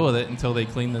have to deal with it until they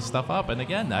clean this stuff up. And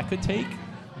again, that could take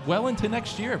well into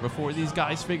next year before these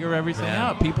guys figure everything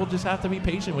out. People just have to be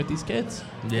patient with these kids.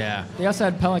 Yeah. They also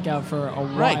had Pelech out for a while.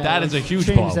 Right, that is a huge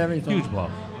changed blow. Everything. Huge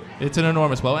blow. It's an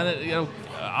enormous blow. And,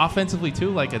 offensively, too,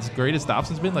 like, as great as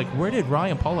Dobson's been, like, where did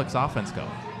Ryan Pollock's offense go?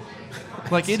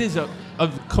 Like, it is a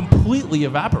completely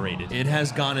evaporated. It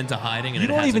has gone into hiding, and you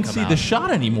don't even see out. the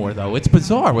shot anymore, though. It's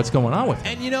bizarre what's going on with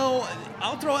him. And,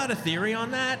 I'll throw out a theory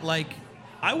on that. Like,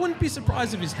 I wouldn't be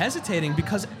surprised if he's hesitating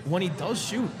because when he does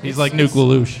shoot, he's like Nuke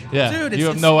Lelouch. Yeah, dude, you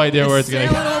have no idea where it's going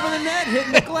to go. It's sailing over the net,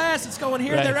 hitting the glass. It's going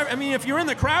here, Right. there. I mean, if you're in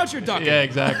the crowd, you're ducking. Yeah,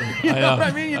 exactly. You know what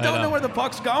I mean? You don't know where the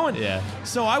puck's going. Yeah.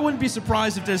 So I wouldn't be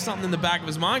surprised if there's something in the back of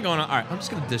his mind going on. All right, I'm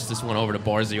just going to dish this one over to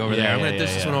Barzy over there. I'm going to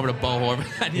dish this one over to Bo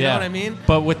Horvat. You know what I mean?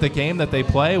 But with the game that they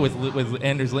play with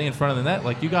Anders Lee in front of the net,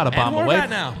 like, you got to bomb Horvat away.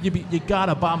 now. You got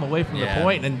to bomb away from the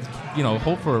point and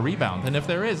hope for a rebound. And if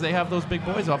there is, they have those big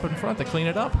boys up in front to clean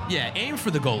it up. Yeah, aim for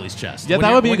the goalie's chest. Yeah, When that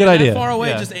you're- would be a when good you're that idea. far away,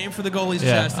 Yeah. just aim for the goalie's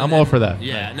Yeah, chest. I'm all for that.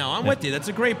 Yeah, Right. no, I'm with you. That's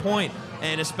a great point.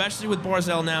 And especially with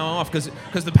Barzal now off, because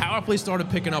the power play started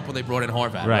picking up when they brought in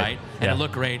Horvat, right? And Yeah. it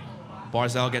looked great.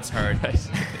 Barzal gets hurt. Right.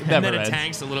 And Never then it ends.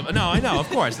 tanks a little bit. No, I know, of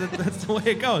course. That's the way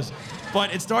it goes.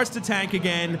 But it starts to tank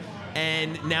again,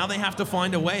 and now they have to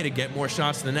find a way to get more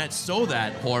shots to the net so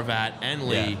that Horvat and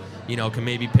Lee, can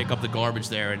maybe pick up the garbage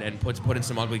there and put in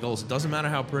some ugly goals. It doesn't matter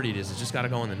how pretty it is. It's just got to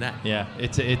go in the net. Yeah,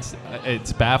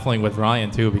 it's baffling with Ryan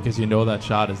too, because that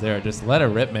shot is there. Just let it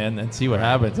rip, man, and see what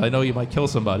happens. I know you might kill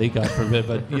somebody, God forbid,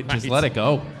 but just let it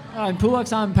go. And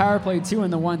Pulak's on power play too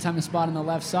in the one-time spot on the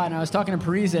left side. And I was talking to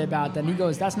Parise about that, and he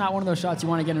goes, "That's not one of those shots you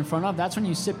want to get in front of. That's when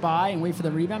you sit by and wait for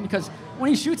the rebound, because when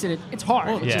he shoots it, it's hard."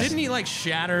 Well, Yes. didn't he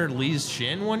shatter Lee's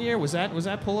shin one year? Was that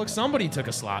Pullock? Somebody took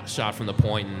a shot from the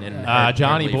point and hurt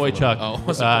Johnny Lee for a Boychuk little-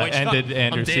 was it Boychuk? ended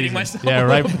Anders' I'm dating season. myself. Yeah, a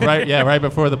little bit. right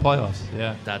before the playoffs.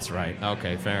 Yeah, That's right.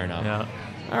 Okay, fair enough. yeah.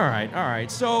 All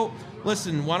right. So,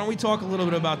 listen, why don't we talk a little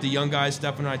bit about the young guys?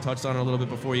 Steph and I touched on it a little bit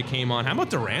before you came on. How about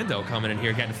Durando coming in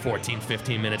here, getting 14,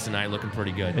 15 minutes tonight, looking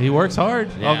pretty good? He works hard.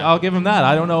 Yeah. I'll give him that.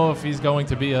 I don't know if he's going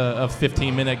to be a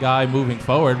 15-minute guy moving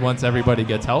forward once everybody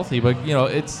gets healthy, but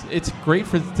it's great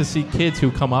to see kids who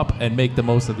come up and make the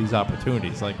most of these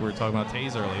opportunities. Like we were talking about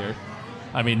Taze earlier.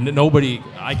 I mean,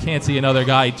 I can't see another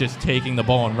guy just taking the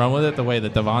ball and run with it the way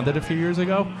that Devon did a few years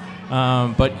ago.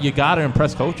 But you got to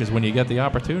impress coaches when you get the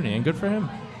opportunity, and good for him.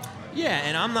 Yeah,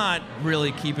 and I'm not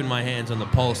really keeping my hands on the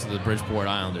pulse of the Bridgeport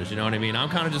Islanders. You know what I mean? I'm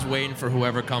kind of just waiting for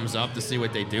whoever comes up to see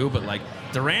what they do. But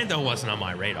Durando wasn't on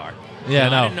my radar. Yeah,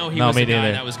 I didn't know he was me a guy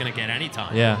neither. that was going to get any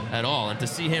time. Yeah. At all. And to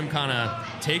see him kind of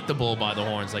take the bull by the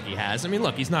horns like he has. I mean,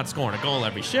 look, he's not scoring a goal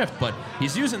every shift, but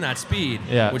he's using that speed,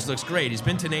 which looks great. He's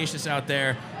been tenacious out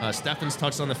there. Stefan's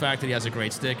touched on the fact that he has a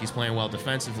great stick. He's playing well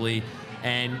defensively.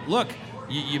 And look,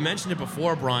 you mentioned it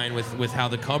before, Brian, with how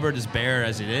the cupboard is bare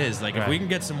as it is. If we can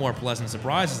get some more pleasant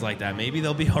surprises like that, maybe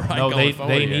they'll be all right going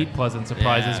forward. They need pleasant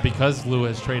surprises Yeah. because Lou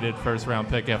has traded first-round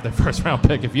pick after first-round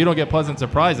pick. If you don't get pleasant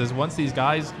surprises, once these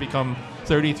guys become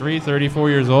 33, 34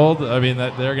 years old, I mean,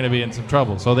 they're going to be in some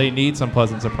trouble. So they need some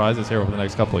pleasant surprises here over the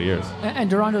next couple of years.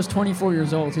 And Durando's 24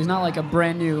 years old, so he's not like a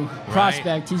brand new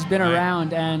prospect. He's been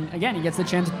around, and again, he gets the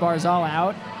chance with Barzal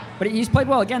out. But he's played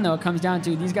well. Again, though, it comes down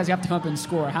to these guys have to come up and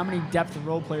score. How many depth of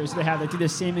role players do they have that do the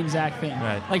same exact thing?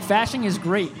 Right. Fashing is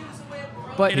great,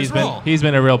 but He's He's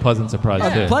been a real pleasant surprise,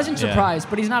 too. a pleasant Yeah. surprise,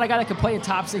 but he's not a guy that could play a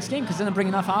top 6 game because doesn't bring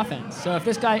enough offense. So if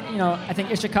this guy, I think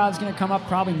Ishikov's going to come up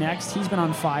probably next. He's been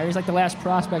on fire. He's like the last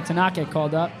prospect to not get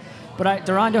called up. But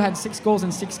Durando had 6 goals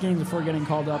in 6 games before getting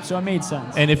called up, so it made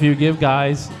sense. And if you give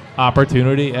guys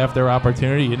opportunity after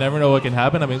opportunity, you never know what can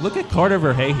happen. I mean, look at Carter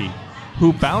Verhey,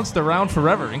 who bounced around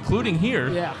forever, including here.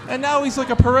 Yeah. And now he's like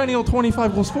a perennial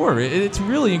 25-goal scorer. It's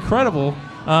really incredible.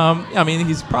 I mean,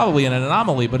 he's probably an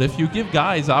anomaly, but if you give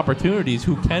guys opportunities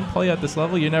who can play at this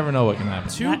level, you never know what can happen.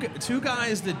 Two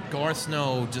guys that Garth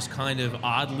Snow just kind of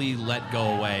oddly let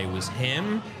go away was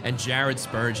him and Jared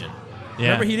Spurgeon. Yeah.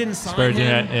 Remember, he didn't sign Spurgeon,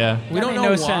 him? Yeah. We That don't made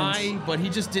know no why, sense. but he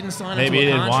just didn't sign Maybe he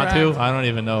into a didn't want contract. to. I don't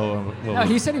even know. No,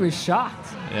 he said he was shocked.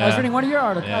 Yeah. I was reading one of your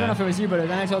articles. I Yeah. don't know if it was you, but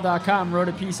NHL.com wrote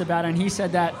a piece about it, and he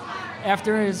said that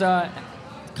after his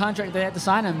contract they had to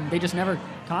sign him, they just never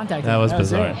contacted him. That was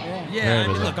bizarre. it. Yeah. Yeah, Very I mean,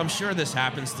 bizarre. look, I'm sure this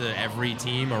happens to every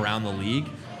team around the league,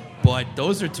 but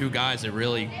those are two guys that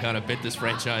really kind of bit this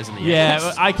franchise in the Yeah,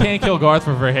 ass. I can't kill Garth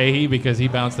for Verhey because he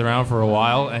bounced around for a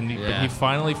while, and Yeah. he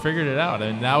finally figured it out.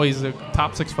 And now he's a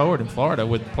top 6 forward in Florida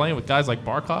with playing with guys like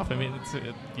Barkov. I mean,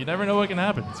 you never know what can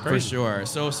happen. It's For crazy. sure.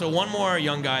 So one more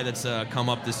young guy that's come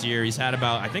up this year. He's had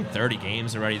about, I think, 30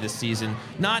 games already this season.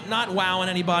 Not wowing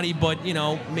anybody, but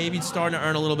maybe starting to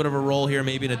earn a little bit of a role here,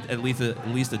 maybe in at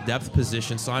least a depth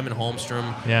position. Simon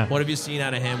Holmstrom. Yeah. What have you seen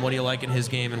out of him? What do you like in his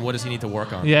game, and what does he need to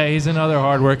work on? Yeah, he's another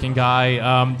hardworking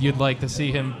guy. You'd like to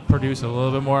see him produce a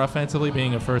little bit more offensively,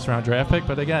 being a first-round draft pick.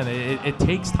 But again, it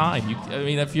takes time.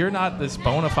 If you're not this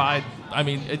bona fide,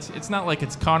 it's not like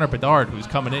it's Connor Bedard who's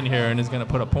coming in here and is going to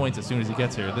put up points as soon as he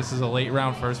gets here. This is a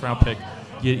late-round, first-round pick.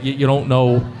 You don't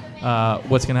know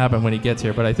what's going to happen when he gets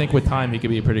here. But I think with time, he could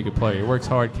be a pretty good player. He works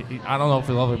hard. I don't know if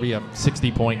he'll ever be a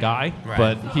 60-point guy, Right.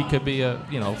 but he could be a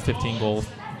 15-goal,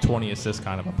 20 assist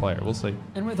kind of a player. We'll see.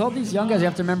 And with all these young guys, you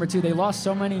have to remember too, they lost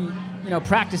so many,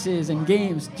 practices and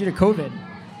games due to COVID.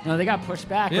 They got pushed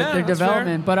back Yeah, with their that's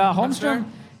development. fair. But That's Holmstrom,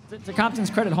 to Compton's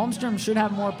credit, Holmstrom should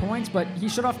have more points, but he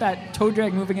shut off that toe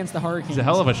drag move against the Hurricanes. He's a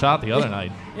hell of a shot the other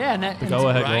night. Yeah, and that The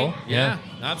go-ahead Right? goal. Yeah,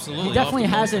 absolutely. he definitely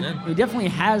Off the has it. post and in. He definitely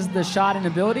has the shot and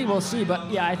ability. We'll see,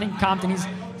 but yeah, I think Compton he's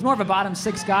more of a bottom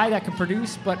 6 guy that can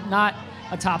produce, but not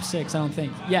a top 6. I don't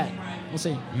think yet. We'll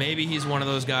see. Maybe he's one of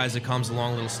those guys that comes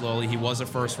along a little slowly. He was a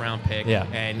first-round pick. Yeah.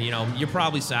 And, you're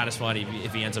probably satisfied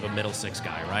if he ends up a middle 6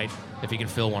 guy, right? If he can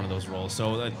fill one of those roles.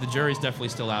 So the jury's definitely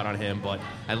still out on him, but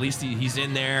at least he's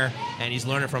in there, and he's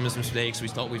learning from his mistakes.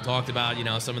 We've talked about,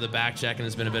 some of the back checking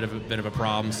has been a bit of a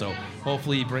problem. So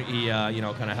hopefully he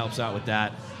kind of helps out with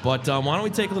that. But why don't we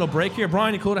take a little break here?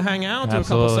 Brian, you cool to hang out? Do a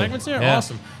couple Absolutely. segments here? Yeah.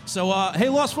 Awesome. So, hey,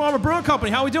 Lost Farmer Brewing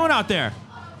Company, how we doing out there?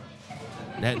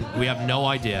 We have no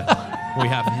idea. We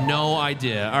have no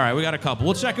idea. All right, we got a couple.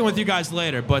 We'll check in with you guys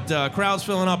later. But crowd's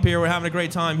filling up here. We're having a great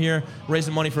time here,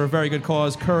 raising money for a very good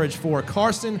cause, Courage for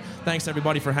Carson. Thanks,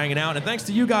 everybody, for hanging out. And thanks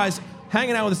to you guys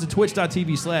hanging out with us at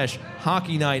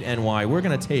twitch.tv/HockeyNightNY. We're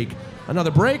going to take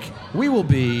another break. We will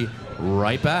be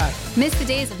right back. Miss the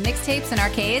days of mixtapes and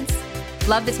arcades?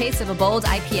 Love the taste of a bold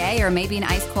IPA or maybe an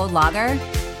ice-cold lager?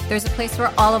 There's a place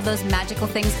where all of those magical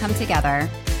things come together.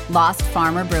 Lost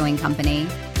Farmer Brewing Company.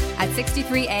 At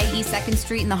 63A East 2nd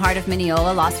Street in the heart of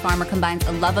Mineola, Lost Farmer combines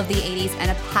a love of the 80s and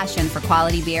a passion for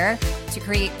quality beer to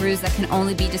create brews that can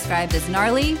only be described as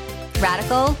gnarly,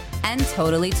 radical, and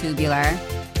totally tubular.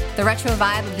 The retro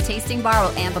vibe of the tasting bar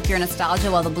will amp up your nostalgia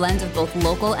while the blend of both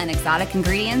local and exotic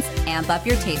ingredients amp up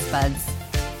your taste buds.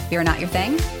 Beer not your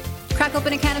thing? Crack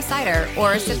open a can of cider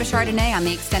or sip a Chardonnay on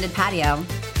the extended patio.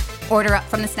 Order up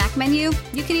from the snack menu.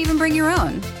 You can even bring your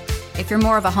own. If you're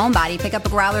more of a homebody, pick up a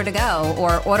growler to go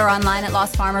or order online at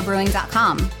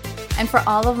lostfarmerbrewing.com. And for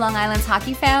all of Long Island's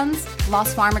hockey fans,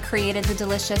 Lost Farmer created the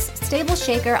delicious Stable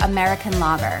Shaker American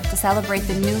Lager to celebrate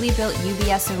the newly built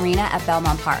UBS Arena at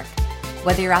Belmont Park.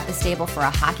 Whether you're at the stable for a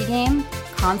hockey game,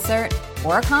 concert,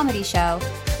 or a comedy show,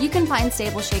 you can find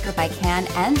Stable Shaker by can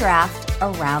and draft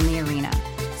around the arena.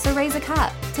 So raise a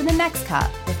cup to the next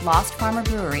cup with Lost Farmer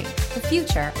Brewery, the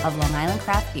future of Long Island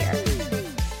craft beer.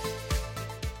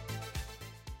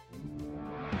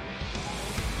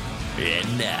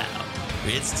 And now,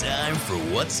 it's time for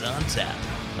What's on Tap,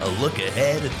 a look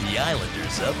ahead at the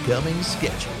Islanders' upcoming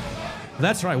schedule.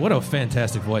 That's right. What a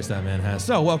fantastic voice that man has.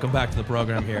 So welcome back to the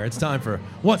program here. It's time for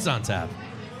What's on Tap.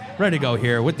 Ready to go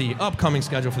here with the upcoming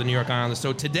schedule for the New York Islanders.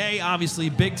 So today, obviously,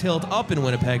 big tilt up in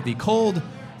Winnipeg. The cold,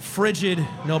 frigid,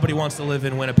 nobody wants to live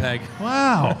in Winnipeg.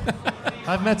 Wow.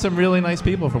 I've met some really nice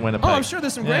people from Winnipeg. Oh, I'm sure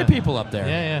there's some great Yeah. people up there.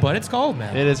 Yeah, yeah. But it's cold,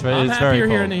 man. It is I'm very, it's happy very you're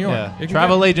cold. here in New York. Yeah. You can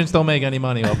Travel agents don't make any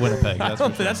money off Winnipeg. I That's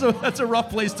don't for think sure. that's a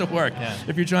rough place to work Yeah.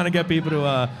 if you're trying to get people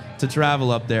to travel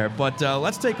up there. But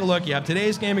let's take a look. You have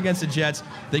today's game against the Jets.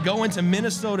 They go into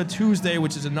Minnesota Tuesday,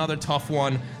 which is another tough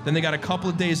one. Then they got a couple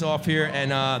of days off here, and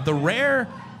the rare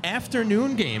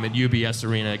afternoon game at UBS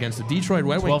Arena against the Detroit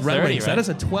Red Wings. 12:30, right? That is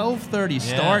a 12:30 Yeah.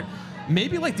 start.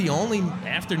 Maybe like the only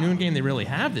afternoon game they really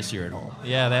have this year at home.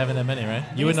 Yeah, they haven't that many, right?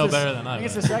 You would know better than I think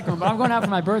it's would. the second one, but I'm going out for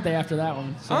my birthday after that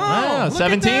one. So. Wow, look at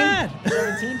 17? that.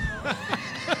 17?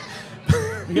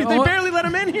 They barely let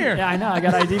him in here. Yeah, I know. I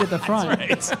got ID'd at the front.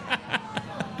 That's right.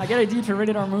 I get ID'd for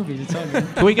rated R movies. It's all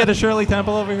good. Can we get a Shirley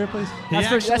Temple over here, please? That's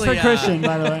for Christian,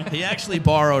 by the way. He actually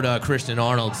borrowed Christian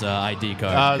Arnold's ID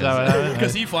card Oh, is that what happened?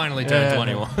 because he finally turned Yeah,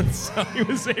 yeah. 21, so he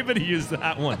was able to use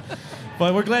that one.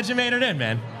 But we're glad you made it in,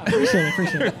 man. Appreciate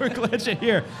it. We're glad you're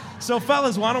here. So,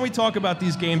 fellas, why don't we talk about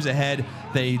these games ahead?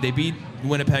 They beat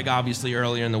Winnipeg, obviously,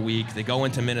 earlier in the week. They go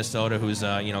into Minnesota, who's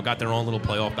got their own little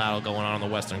playoff battle going on in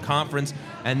the Western Conference.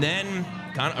 And then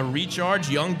kind of a recharge,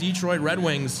 young Detroit Red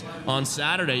Wings on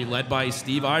Saturday, led by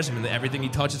Steve Yzerman. Everything he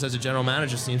touches as a general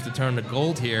manager seems to turn to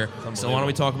gold here. So why don't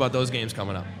we talk about those games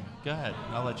coming up? Go ahead.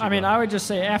 I'll let you I mean, go. I would just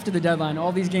say after the deadline,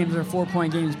 all these games are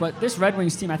 4-point games. But this Red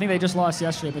Wings team, I think they just lost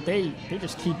yesterday, but they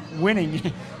just keep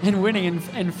winning and winning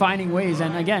and finding ways.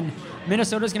 And again,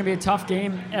 Minnesota's going to be a tough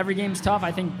game. Every game's tough.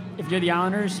 I think if you're the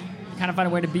Islanders, you kind of find a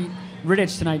way to beat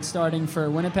Rittich tonight starting for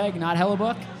Winnipeg, not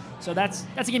Hellebuck. So that's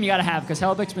a game you got to have because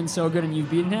Hellebuck's been so good and you've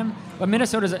beaten him. But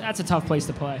that's a tough place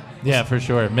to play. Yeah, for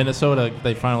sure. Minnesota,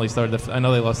 they finally started to, I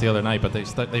know they lost the other night, but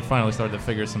they finally started to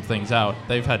figure some things out.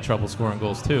 They've had trouble scoring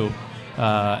goals too,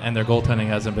 and their goaltending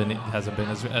hasn't been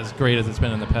as great as it's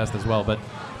been in the past as well. But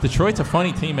Detroit's a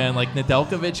funny team, man. Like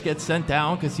Nedeljkovic gets sent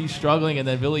down because he's struggling, and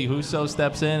then Ville Husso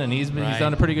steps in, and he's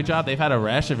done a pretty good job. They've had a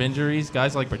rash of injuries.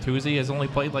 Guys like Bertuzzi has only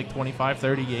played like 25,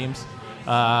 30 games.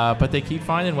 But they keep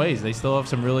finding ways. They still have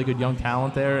some really good young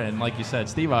talent there. And like you said,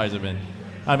 Steve Yzerman,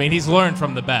 I mean, he's learned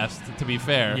from the best, to be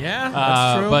fair. Yeah,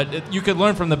 that's true. But you could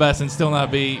learn from the best and still not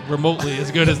be remotely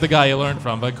as good as the guy you learned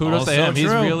from. But kudos to him.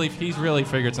 True. He's really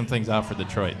figured some things out for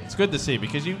Detroit. It's good to see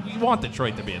because you want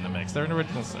Detroit to be in the mix. They're an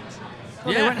original six.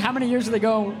 Well, they went, how many years did they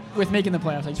go with making the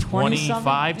playoffs? Like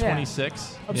 25, 20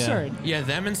 26. Absurd. Yeah,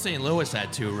 them and St. Louis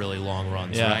had two really long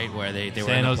runs, Yeah. right? Where they were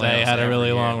San in the Jose playoffs had a every really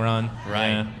year. long run.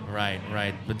 Right, Yeah.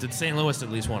 right. But did St. Louis at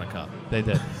least won a cup? They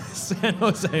did. San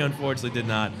Jose, unfortunately, did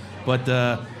not. But,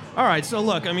 all right, so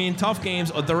look, I mean, tough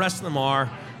games. The rest of them are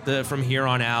from here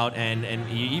on out, and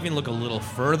you even look a little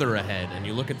further ahead, and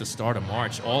you look at the start of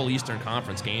March, all Eastern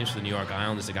Conference games for the New York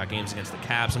Islanders. They got games against the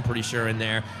Caps, I'm pretty sure, in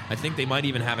there. I think they might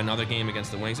even have another game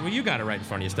against the Wings. Well, you got it right in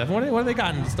front of you, Steph. What have they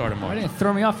got in the start of Why March? didn't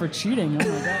throw me off for cheating? Oh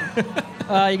my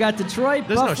God. You got Detroit,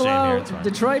 There's no shame here, Buffalo, it's fine.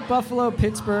 Detroit, Buffalo,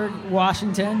 Pittsburgh,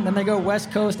 Washington. Then they go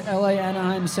West Coast, LA,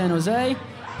 Anaheim, San Jose.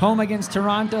 Home against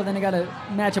Toronto. Then they got a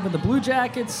matchup with the Blue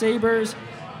Jackets, Sabres,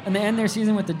 and they end their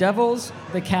season with the Devils,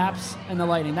 the Caps, and the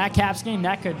Lightning. That Caps game,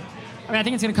 I think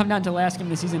it's going to come down to the last game of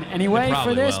the season anyway It for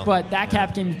probably this, will. but that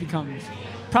Cap game becomes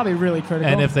probably really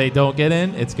critical. And if they don't get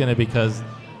in, it's going to be because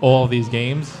all these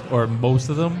games, or most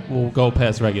of them, will go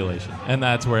past regulation. And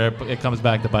that's where it comes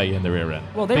back to bite you in the rear end.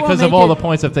 Well, they because won't of all make the it-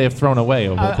 points that they have thrown away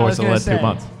over the course of the last 2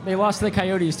 months. They lost to the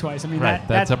Coyotes twice. I mean, Right,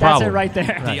 that's a that's problem. it right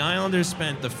there. The Islanders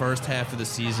spent the first half of the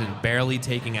season barely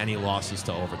taking any losses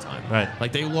to overtime. Right.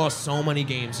 Like they lost so many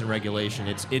games in regulation.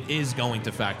 It is going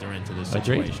to factor into this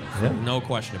Agreed. situation. Yeah. No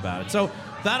question about it. So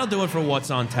that'll do it for What's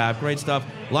on Tap. Great stuff.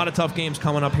 A lot of tough games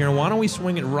coming up here. And why don't we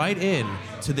swing it right in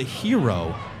to the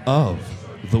hero of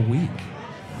the week?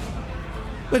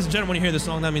 Ladies and gentlemen, when you hear this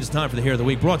song, that means it's time for the Hero of the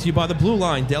Week, brought to you by the Blue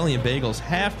Line Deli and Bagels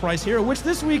half-price hero, which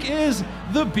this week is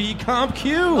the B-Comp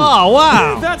Q. Oh,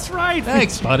 wow. That's right.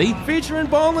 Thanks, buddy. Featuring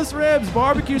boneless ribs,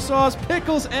 barbecue sauce,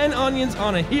 pickles, and onions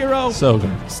on a hero. So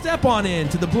good. Step on in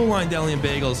to the Blue Line Deli and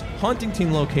Bagels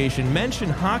Huntington location. Mention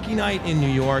Hockey Night in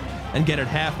New York and get it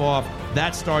half off.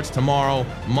 That starts tomorrow,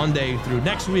 Monday through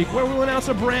next week, where we'll announce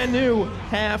a brand new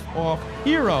half off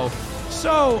hero.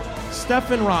 So,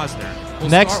 Stefan Rosner. We'll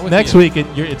start with next you. week,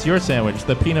 it's your sandwich,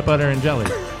 the peanut butter and jelly,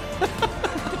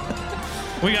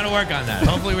 We got to work on that.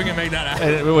 Hopefully, we can make that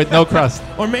happen. with no crust.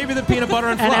 Or maybe the peanut butter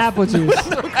and And fluff. apple juice.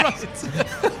 No crust.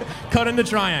 Cut into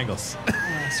triangles.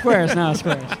 Squares, no,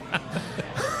 squares.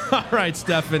 All right,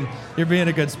 Stefan, you're being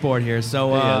a good sport here.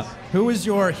 So, Yes. who is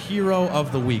your hero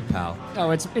of the week, pal?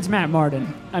 Oh, it's Matt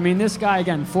Martin. I mean, this guy,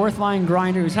 again, fourth line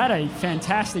grinder who's had a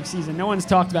fantastic season. No one's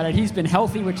talked about it. He's been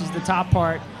healthy, which is the top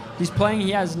part. He's playing.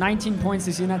 He has 19 points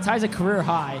this season. That ties a career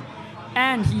high.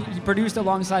 And he produced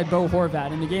alongside Bo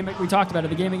Horvat. In the game, we talked about it,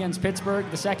 the game against Pittsburgh,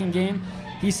 the second game,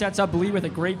 he sets up Lee with a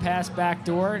great pass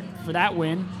backdoor for that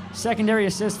win. Secondary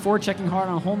assist, forechecking hard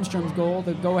on Holmstrom's goal,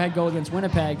 the go-ahead goal against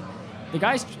Winnipeg. The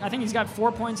guy's, I think he's got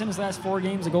 4 points in his last 4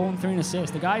 games, a goal and 3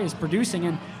 assists. The guy is producing,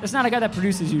 and it's not a guy that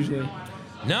produces usually.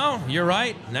 No, you're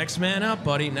right. Next man up,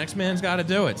 buddy. Next man's got to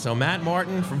do it. So Matt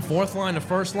Martin from fourth line to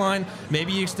first line,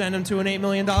 maybe you extend him to an $8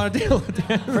 million deal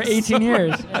for 18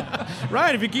 years. Yeah.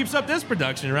 Right, if he keeps up this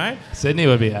production, right? Sydney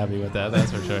would be happy with that,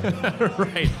 that's for sure.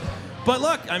 Right. But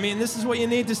look, I mean, this is what you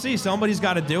need to see. Somebody's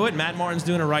got to do it. Matt Martin's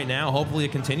doing it right now. Hopefully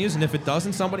it continues, and if it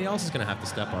doesn't, somebody else is going to have to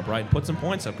step up, right, and put some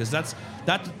points up, because that's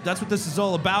what this is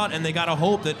all about, and they got to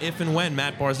hope that if and when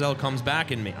Matt Barzal comes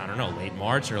back in, I don't know, late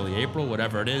March, early April,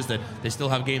 whatever it is, that they still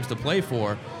have games to play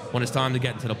for when it's time to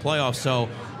get into the playoffs. So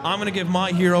I'm going to give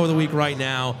my hero of the week right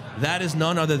now. That is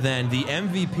none other than the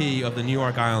MVP of the New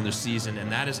York Islanders season,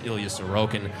 and that is Ilya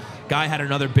Sorokin. Guy had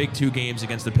another big 2 games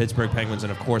against the Pittsburgh Penguins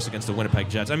and, of course, against the Winnipeg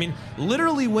Jets. I mean,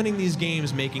 literally winning these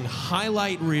games, making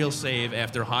highlight reel save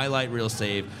after highlight reel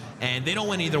save, and they don't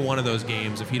win either one of those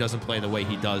games if he doesn't play the way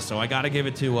he does. So I got to give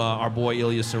it to our boy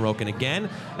Ilya Sorokin again.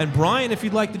 And Brian, if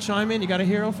you'd like to chime in, you got a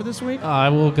hero for this week? I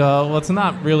will go, well, it's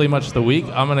not really much the week.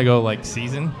 I'm going to go, like,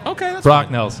 season. Okay, that's Brock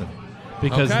fine. Nelson.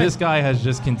 Because this guy has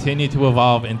just continued to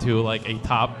evolve into, like, a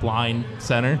top line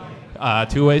center.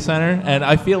 Two-way center, and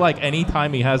I feel like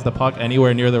anytime he has the puck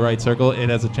anywhere near the right circle, it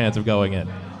has a chance of going in.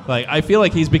 Like, I feel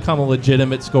like he's become a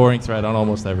legitimate scoring threat on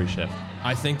almost every shift.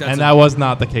 I think that's that was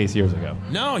not the case years ago.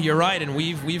 No, you're right, and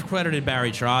we've credited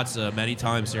Barry Trotz many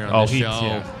times here on the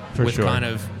show with kind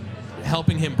of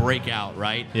helping him break out,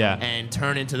 right? Yeah. And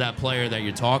turn into that player that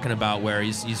you're talking about, where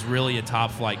he's really a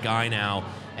top flight guy now.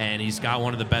 And he's got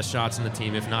one of the best shots in the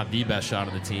team, if not the best shot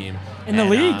in the team. In the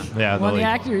league. Yeah, the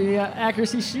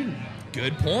accuracy shooting.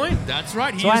 Good point. That's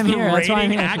right. He's the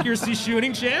reigning accuracy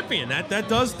shooting champion. That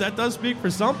does speak for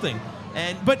something.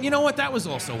 But you know what? That was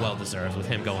also well deserved with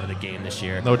him going to the game this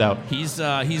year. No doubt. He's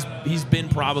been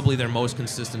probably their most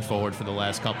consistent forward for the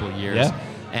last couple of years. Yeah.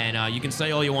 And you can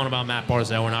say all you want about Matt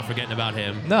Barzal. We're not forgetting about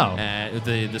him. No.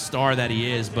 The star that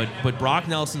he is. But Brock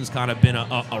Nelson's kind of been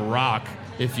a rock,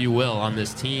 if you will, on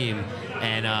this team,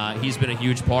 and he's been a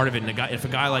huge part of it. And if a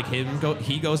guy like him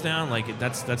goes down, like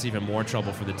that's even more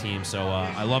trouble for the team. So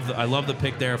I love the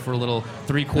pick there for a little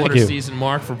 3/4 season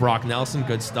mark for Brock Nelson.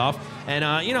 Good stuff. And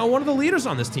one of the leaders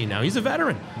on this team now. He's a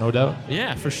veteran. No doubt.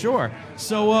 Yeah, for sure.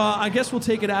 So I guess we'll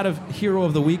take it out of Hero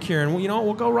of the Week here, and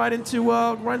we'll go right into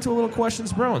a little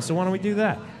questions brewing. So why don't we do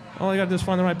that? All I got to do is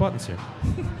find the right buttons here.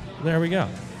 There we go.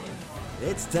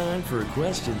 It's time for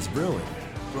Questions Brewing.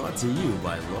 Brought to you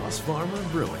by Ross Farmer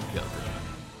Brewing Company.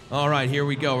 All right, here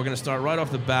we go. We're going to start right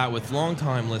off the bat with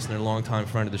longtime listener, longtime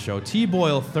friend of the show,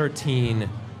 T-Boyle13.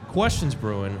 Questions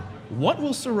brewing. What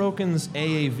will Sorokin's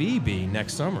AAV be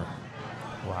next summer?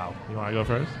 Wow. You want to go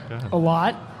first? Go ahead. A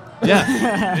lot.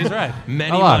 Yeah, he's right.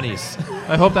 Many monies.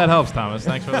 I hope that helps, Thomas.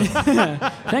 Thanks for listening.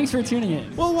 Thanks for tuning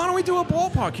in. Well, why don't we do a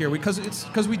ballpark here?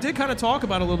 Because we did kind of talk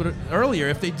about it a little bit earlier.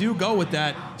 If they do go with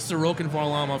that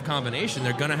Sorokin-Varlamov combination,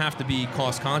 they're going to have to be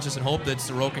cost-conscious and hope that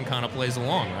Sorokin kind of plays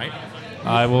along, right?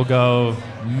 I will go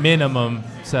minimum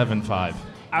 7.5.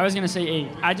 I was going to say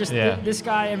 8. This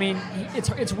guy, I mean,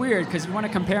 it's weird because you want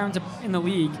to compare him to in the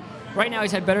league. Right now,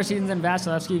 he's had better seasons than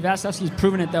Vasilevsky. Vasilevsky's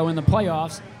proven it, though, in the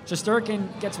playoffs.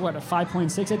 Shesterkin gets, a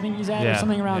 5.6, I think he's at, or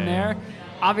something around there.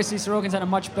 Obviously, Sorokin's had a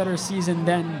much better season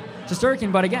than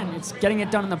Shesterkin, but again, it's getting it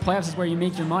done in the playoffs is where you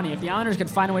make your money. If the Islanders could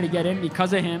find a way to get in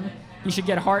because of him, he should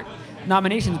get Hart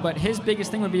nominations, but his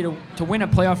biggest thing would be to win a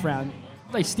playoff round,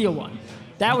 like steal one.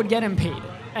 That would get him paid.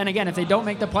 And again, if they don't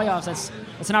make the playoffs,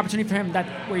 that's an opportunity for him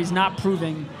where he's not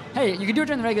proving, hey, you can do it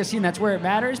during the regular season, that's where it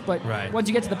matters, but once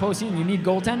you get to the postseason, you need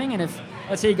goaltending, and if,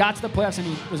 let's say he got to the playoffs and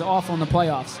he was awful in the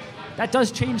playoffs, that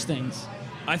does change things.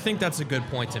 I think that's a good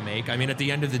point to make. I mean, at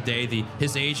the end of the day,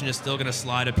 his agent is still going to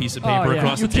slide a piece of paper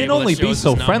across the table. You can only be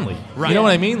so friendly. Right. You know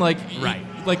what I mean?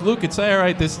 Like Luke could say, all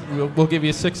right, we'll give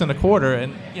you 6.25,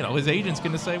 and his agent's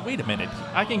going to say, wait a minute,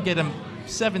 I can get him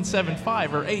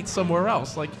 7.75 or 8 somewhere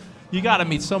else. Like, you got to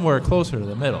meet somewhere closer to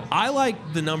the middle. I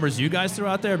like the numbers you guys threw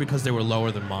out there because they were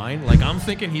lower than mine. Like, I'm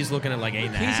thinking he's looking at like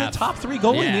 8.5. He's a top 3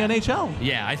 goalie in the NHL.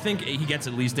 Yeah, I think he gets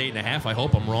at least 8.5. I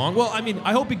hope I'm wrong. Well, I mean,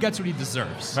 I hope he gets what he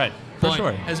deserves. Right, for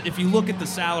sure. If you look at the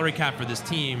salary cap for this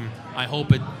team, I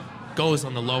hope it goes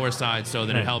on the lower side so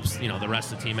that it helps the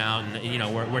rest of the team out.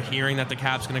 And we're hearing that the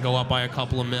cap's going to go up by a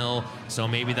couple of mil, so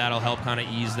maybe that'll help kind of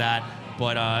ease that.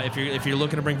 But if you're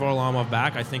looking to bring Varlamov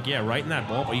back, I think, right in that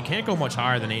ballpark. You can't go much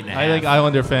higher than 8.5. I think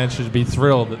Islander fans should be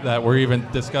thrilled that we're even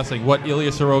discussing what Ilya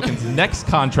Sorokin's next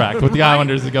contract with the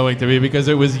Islanders is going to be, because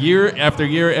it was year after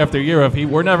year after year of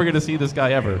we're never going to see this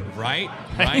guy ever. Right.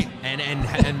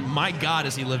 and my God,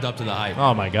 has he lived up to the hype.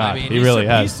 Oh, my God. I mean, he really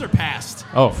has. He's surpassed.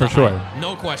 Oh, for sure. Hype.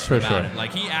 No question about it.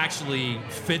 Like, he actually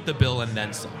fit the bill and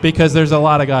then some. Because there's a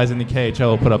lot of guys in the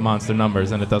KHL who put up monster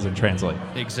numbers, and it doesn't translate.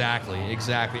 Exactly.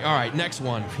 All right, next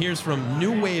one. Here's from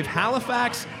New Wave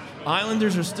Halifax.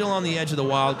 Islanders are still on the edge of the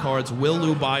wild cards. Will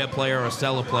Lou buy a player or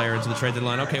sell a player into the trade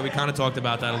deadline? Okay, we kind of talked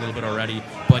about that a little bit already.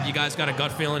 But you guys got a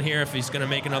gut feeling here if he's going to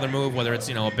make another move, whether it's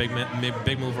a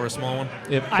big move or a small one?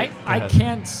 I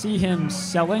can't see him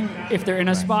selling if they're in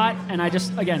a spot. And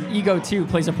again, ego too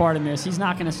plays a part in this. He's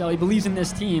not going to sell. He believes in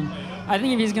this team. I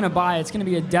think if he's going to buy, it's going to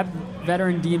be a depth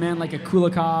veteran D-man like a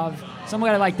Kulikov,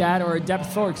 somebody like that, or a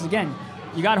depth forward. Because again,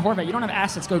 you got Horvat. You don't have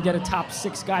assets to go get a top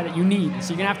 6 guy that you need. So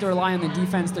you're going to have to rely on the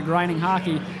defense, the grinding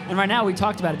hockey. And right now, we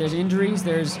talked about it. There's injuries.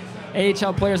 There's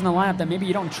AHL players in the lineup that maybe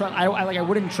you don't trust. I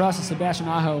wouldn't trust a Sebastian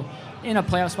Aho in a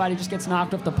playoff spot. He just gets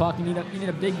knocked off the puck. You need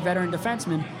a big veteran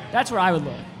defenseman. That's where I would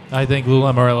look. I think Lou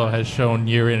Lamoriello has shown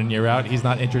year in and year out he's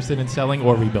not interested in selling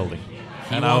or rebuilding.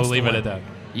 And I'll leave it at that.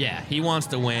 Yeah, he wants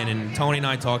to win. And Tony and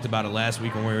I talked about it last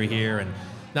week when we were here. And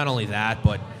not only that,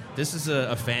 but this is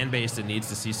a fan base that needs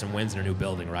to see some wins in a new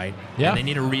building, right? Yeah. And they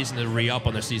need a reason to re-up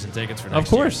on their season tickets for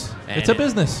next year. Of course. It's a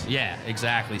business. Yeah,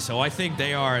 exactly. So I think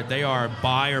they are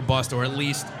buy or bust, or at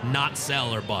least not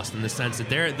sell or bust, in the sense that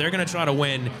they're going to try to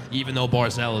win, even though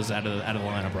Barzal is out of the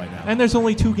lineup right now. And there's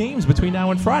only 2 games between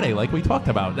now and Friday, like we talked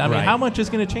about. I mean, Right. how much is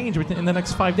going to change in the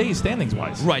next 5 days,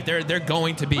 standings-wise? Right. They're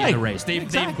going to be in the race.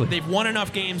 They've won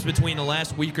enough games between the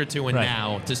last week or two and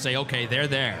now to say, okay, they're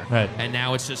there. Right. And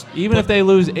now it's just... Even if they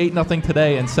lose 8-0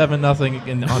 today and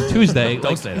 7-0 on Tuesday,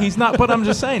 Don't say that. he's not. But I'm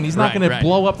just saying, he's not Right, going to right.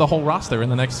 blow up the whole roster in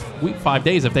the next 5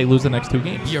 days if they lose the next 2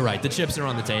 games. You're right. The chips are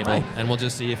on the table, Right. and we'll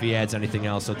just see if he adds anything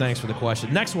else. So thanks for the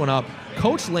question. Next one up,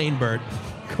 Coach Lanebert.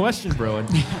 Question, Bruin.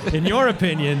 In your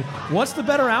opinion, what's the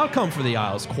better outcome for the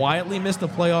Isles? Quietly miss the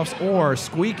playoffs or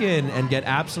squeak in and get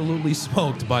absolutely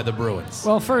smoked by the Bruins?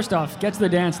 Well, first off, get to the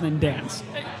dance and then dance.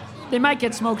 They might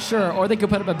get smoked, sure, or they could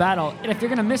put up a battle. And if you're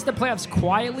going to miss the playoffs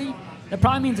quietly, that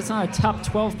probably means it's not a top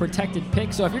 12 protected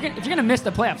pick. So if you're going to miss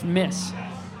the playoffs, miss.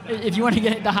 If you want to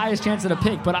get the highest chance at a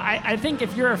pick. But I think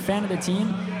if you're a fan of the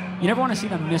team, you never want to see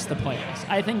them miss the playoffs.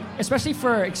 I think, especially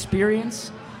for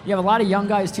experience, you have a lot of young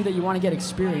guys, too, that you want to get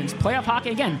experience. Playoff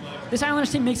hockey, again, this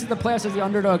Islanders team makes it to the playoffs as the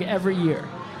underdog every year.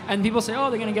 And people say, oh,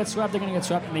 they're going to get swept,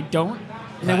 and they don't.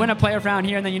 And they win a playoff round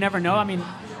here, and then you never know. I mean,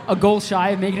 a goal shy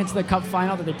of making it to the Cup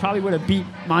final that they probably would have beat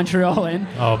Montreal in.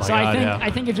 Oh, my God, I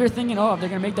think if you're thinking, if they're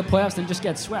going to make the playoffs, then just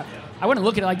get swept. I wouldn't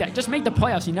look at it like that. Just make the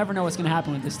playoffs. You never know what's going to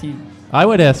happen with this team. I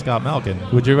would ask Scott Malkin,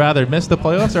 would you rather miss the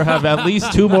playoffs or have at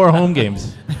least 2 more home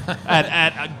games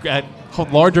at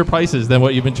larger prices than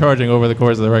what you've been charging over the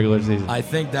course of the regular season? I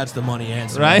think that's the money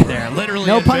answer Right? there. Literally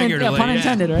No and pun figuratively. pun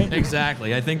intended, right?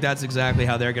 Exactly. I think that's exactly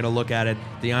how they're going to look at it.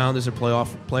 The Islanders are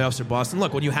playoffs are Boston.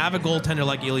 Look, when you have a goaltender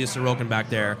like Ilya Sorokin back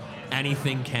there,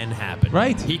 anything can happen.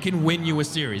 Right. He can win you a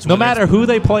series. No whether matter it's- who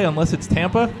they play, unless it's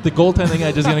Tampa, the goaltending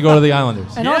edge is going to go to the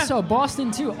Islanders. And Yeah. also,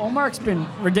 Boston, too. Omar's been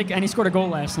ridiculous, and he scored a goal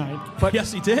last night. But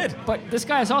Yes, he did. But this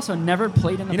guy has also never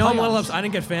played in the You know playoffs. what, Loves? I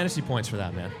didn't get fantasy points for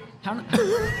that, man. How,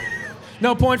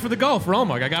 No point for the goal for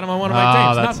Omar. I got him on one of my Oh,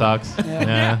 teams. that Nothing. sucks.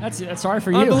 yeah, that's sorry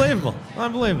for you. Unbelievable.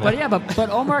 But yeah, but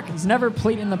Omar has never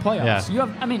played in the playoffs. Yeah.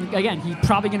 Again, he's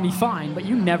probably going to be fine, but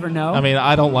you never know. I mean,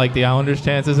 I don't like the Islanders'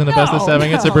 chances in the best of No, 7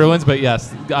 against the no. Bruins, but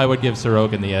yes, I would give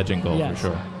Sorokin the edge in goal Yes. for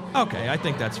sure. Okay, I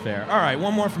think that's fair. All right,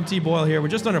 one more from T. Boyle here. We're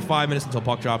just under 5 minutes until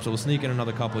puck drop, so we'll sneak in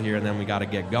another couple here, and then we got to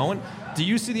get going. Do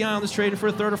you see the Islanders trading for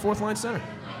a 3rd or 4th line center?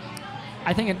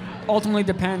 I think it ultimately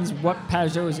depends what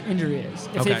Pajot's injury is.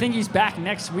 If they Okay. think he's back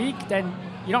next week, then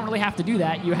you don't really have to do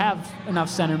that. You have enough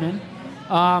centermen.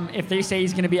 If they say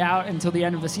he's going to be out until the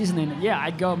end of the season, then yeah,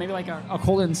 I'd go maybe like a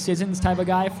Colin Sissons type of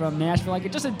guy from Nashville,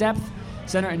 like just a depth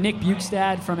center. And Nick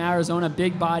Bukestad from Arizona,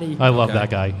 big body. I love Okay. that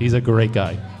guy. He's a great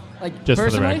guy. Like Just for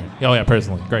the personally, record. Oh, yeah,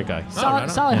 personally. Great guy. solid, right on.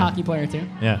 solid Yeah. hockey player too.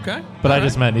 Yeah. Okay. But All I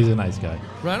just right. meant he's a nice guy.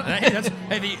 Right.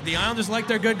 Hey, the Islanders like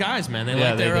their good guys, man. They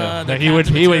like they their, do. their he would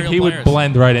captain material he would players.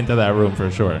 blend right into that room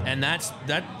for sure. And that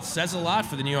says a lot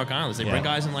for the New York Islanders. They Yeah. bring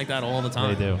guys in like that all the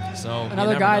time. They do. So you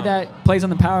Another never guy know. that plays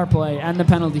on the power play and the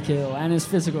penalty kill and is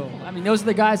physical. I mean, those are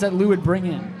the guys that Lou would bring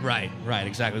in. Right,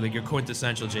 exactly. Like your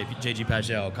quintessential JG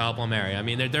Pajot, Kyle Palmieri. I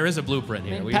mean, there is a blueprint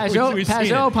here. Pajot, we've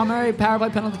seen it. Palmieri, power play,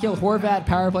 penalty kill. Horvat,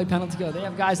 power play, penalty kill. They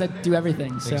have guys that do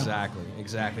everything. So.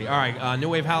 Exactly. All right, New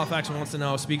Wave Halifax wants to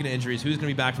know, speaking of injuries, who's going to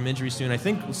be back from injury soon? I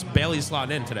think Bailey's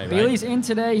slotting in today, right? Bailey's in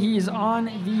today. He's on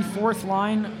the 4th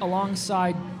line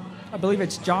alongside, I believe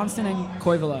it's Johnston and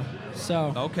Koivula.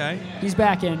 So Okay. he's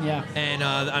back in, yeah. And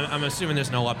I'm assuming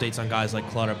there's no updates on guys like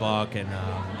Clutterbuck and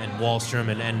Wallstrom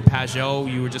and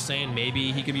Pajot. You were just saying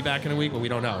maybe he could be back in a week, but we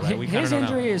don't know, right? We kinda His don't know.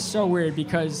 injury is so weird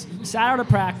because he sat out of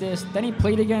practice, then he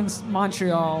played against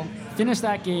Montreal, finished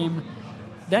that game,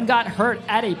 then got hurt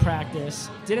at a practice,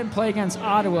 didn't play against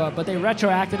Ottawa, but they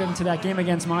retroacted him to that game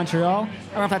against Montreal. I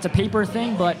don't know if that's a paper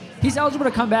thing, but he's eligible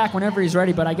to come back whenever he's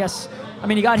ready, but I guess I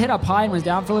mean, he got hit up high and was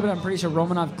down for a little bit. I'm pretty sure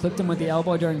Romanov clipped him with the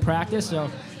elbow during practice. So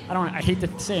I hate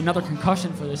to say another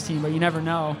concussion for this team, but you never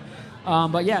know.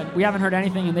 But yeah, we haven't heard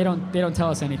anything, and they don't tell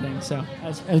us anything. So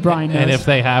as Brian knows. And if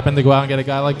they happen to go out and get a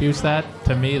guy like Bukestad,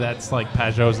 to me that's like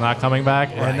Pajot's not coming back,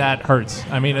 and that hurts.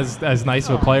 I mean, as nice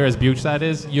of a player as Bukestad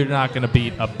is, you're not going to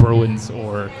beat a Bruins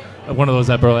or one of those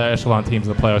upper echelon teams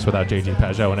in the playoffs without JG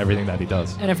Pajot and everything that he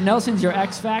does. And if Nelson's your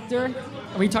X factor,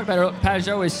 we talked about it,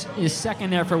 Pajot is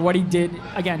second there for what he did.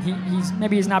 Again,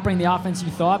 he's not bringing the offense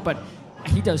you thought, but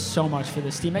he does so much for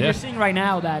this team. And you're seeing right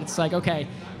now that it's like, okay,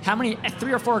 how many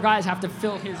 3 or 4 guys have to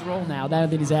fill his role now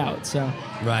that he's out? So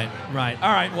Right.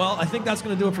 All right, well, I think that's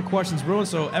going to do it for Questions Bruins.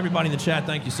 So everybody in the chat,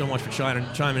 thank you so much for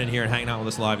chiming in here and hanging out with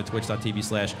us live at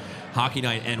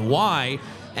twitch.tv/HockeyNightNY.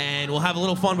 And we'll have a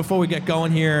little fun before we get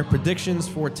going here. Predictions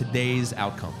for today's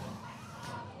outcome.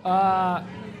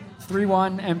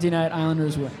 3-1, empty net,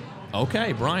 Islanders win.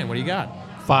 Okay, Brian, what do you got?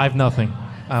 5-0,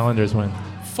 Islanders win.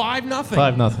 5-0.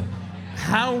 5-0.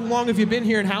 How long have you been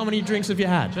here, and how many drinks have you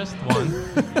had? Just one.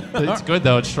 It's good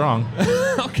though. It's strong.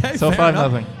 Okay, so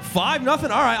 5-0.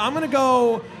 5-0. All right, I'm gonna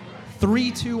go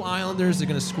 3-2 Islanders. They're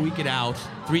gonna squeak it out.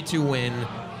 3-2 win,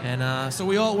 and so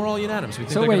we're all unanimous. We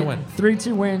think they're gonna win.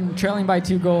 3-2 win, trailing by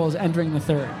 2 goals, entering the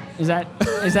third. Is that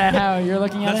how you're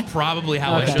looking at it? That's probably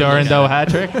how Okay. it should. Durando hat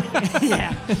trick.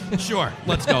 Yeah. Sure,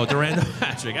 let's go. Durando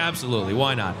hat-trick, absolutely.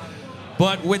 Why not?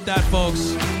 But with that,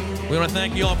 folks, we want to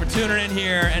thank you all for tuning in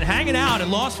here and hanging out at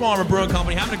Lost Farmer Brewing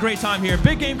Company, having a great time here.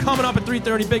 Big game coming up at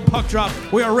 3:30, big puck drop.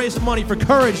 We are raising money for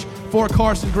Courage for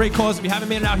Carson. Great cause. If you haven't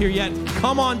made it out here yet,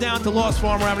 come on down to Lost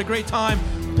Farm. We're having a great time.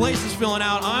 Place is filling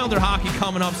out. Islander hockey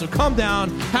coming up, so come down,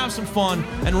 have some fun,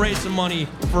 and raise some money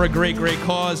for a great, great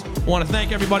cause. I want to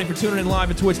thank everybody for tuning in live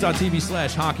at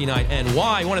twitch.tv/HockeyNightNY.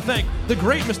 I want to thank the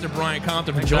great Mr. Brian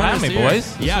Compton for joining us here.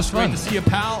 Boys. Yes, great to see you,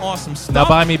 pal. Awesome stuff. Now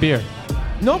buy me beer.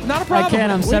 Nope, not a problem. I can,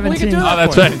 I'm 17. We can do that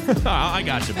that's for you. right. I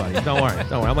got you, buddy. Don't worry.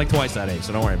 I'm like twice that age,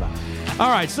 so don't worry about it. All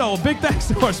right, so big thanks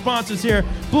to our sponsors here.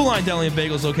 Blue Line Deli and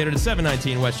Bagels, located at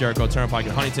 719 West Jericho Turnpike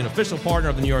in Huntington, official partner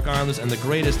of the New York Islanders and the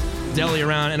greatest deli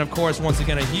around. And, of course, once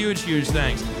again, a huge, huge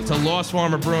thanks to Lost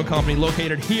Farmer Brewing Company,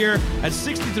 located here at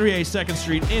 63A 2nd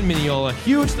Street in Mineola.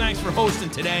 Huge thanks for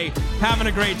hosting today. Having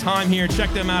a great time here.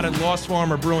 Check them out at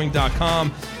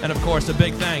lostfarmerbrewing.com. And, of course, a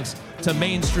big thanks to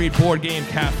Main Street Board Game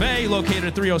Cafe, located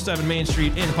at 307 Main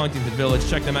Street in Huntington Village.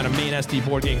 Check them out at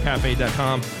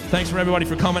mainstboardgamecafe.com. Thanks for everybody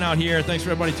for coming out here. Thanks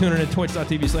for everybody tuning in at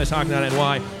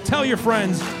twitch.tv/HockeyNightNY. Tell your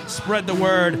friends, spread the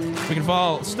word. You can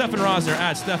follow Stefan Rosner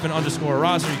at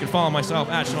Stefan_Rosner. You can follow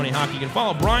myself at Shawnee Hockey. You can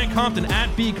follow Brian Compton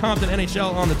at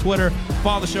BComptonNHL on the Twitter.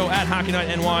 Follow the show at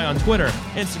HockeyNightNY on Twitter,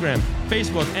 Instagram,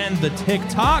 Facebook, and the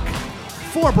TikTok.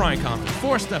 For Brian Compton,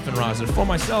 for Stefan Rosner, for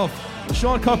myself,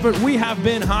 Sean Cuthbert, we have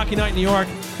been Hockey Night in New York.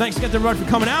 Thanks again to everybody for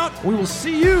coming out. We will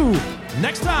see you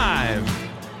next time.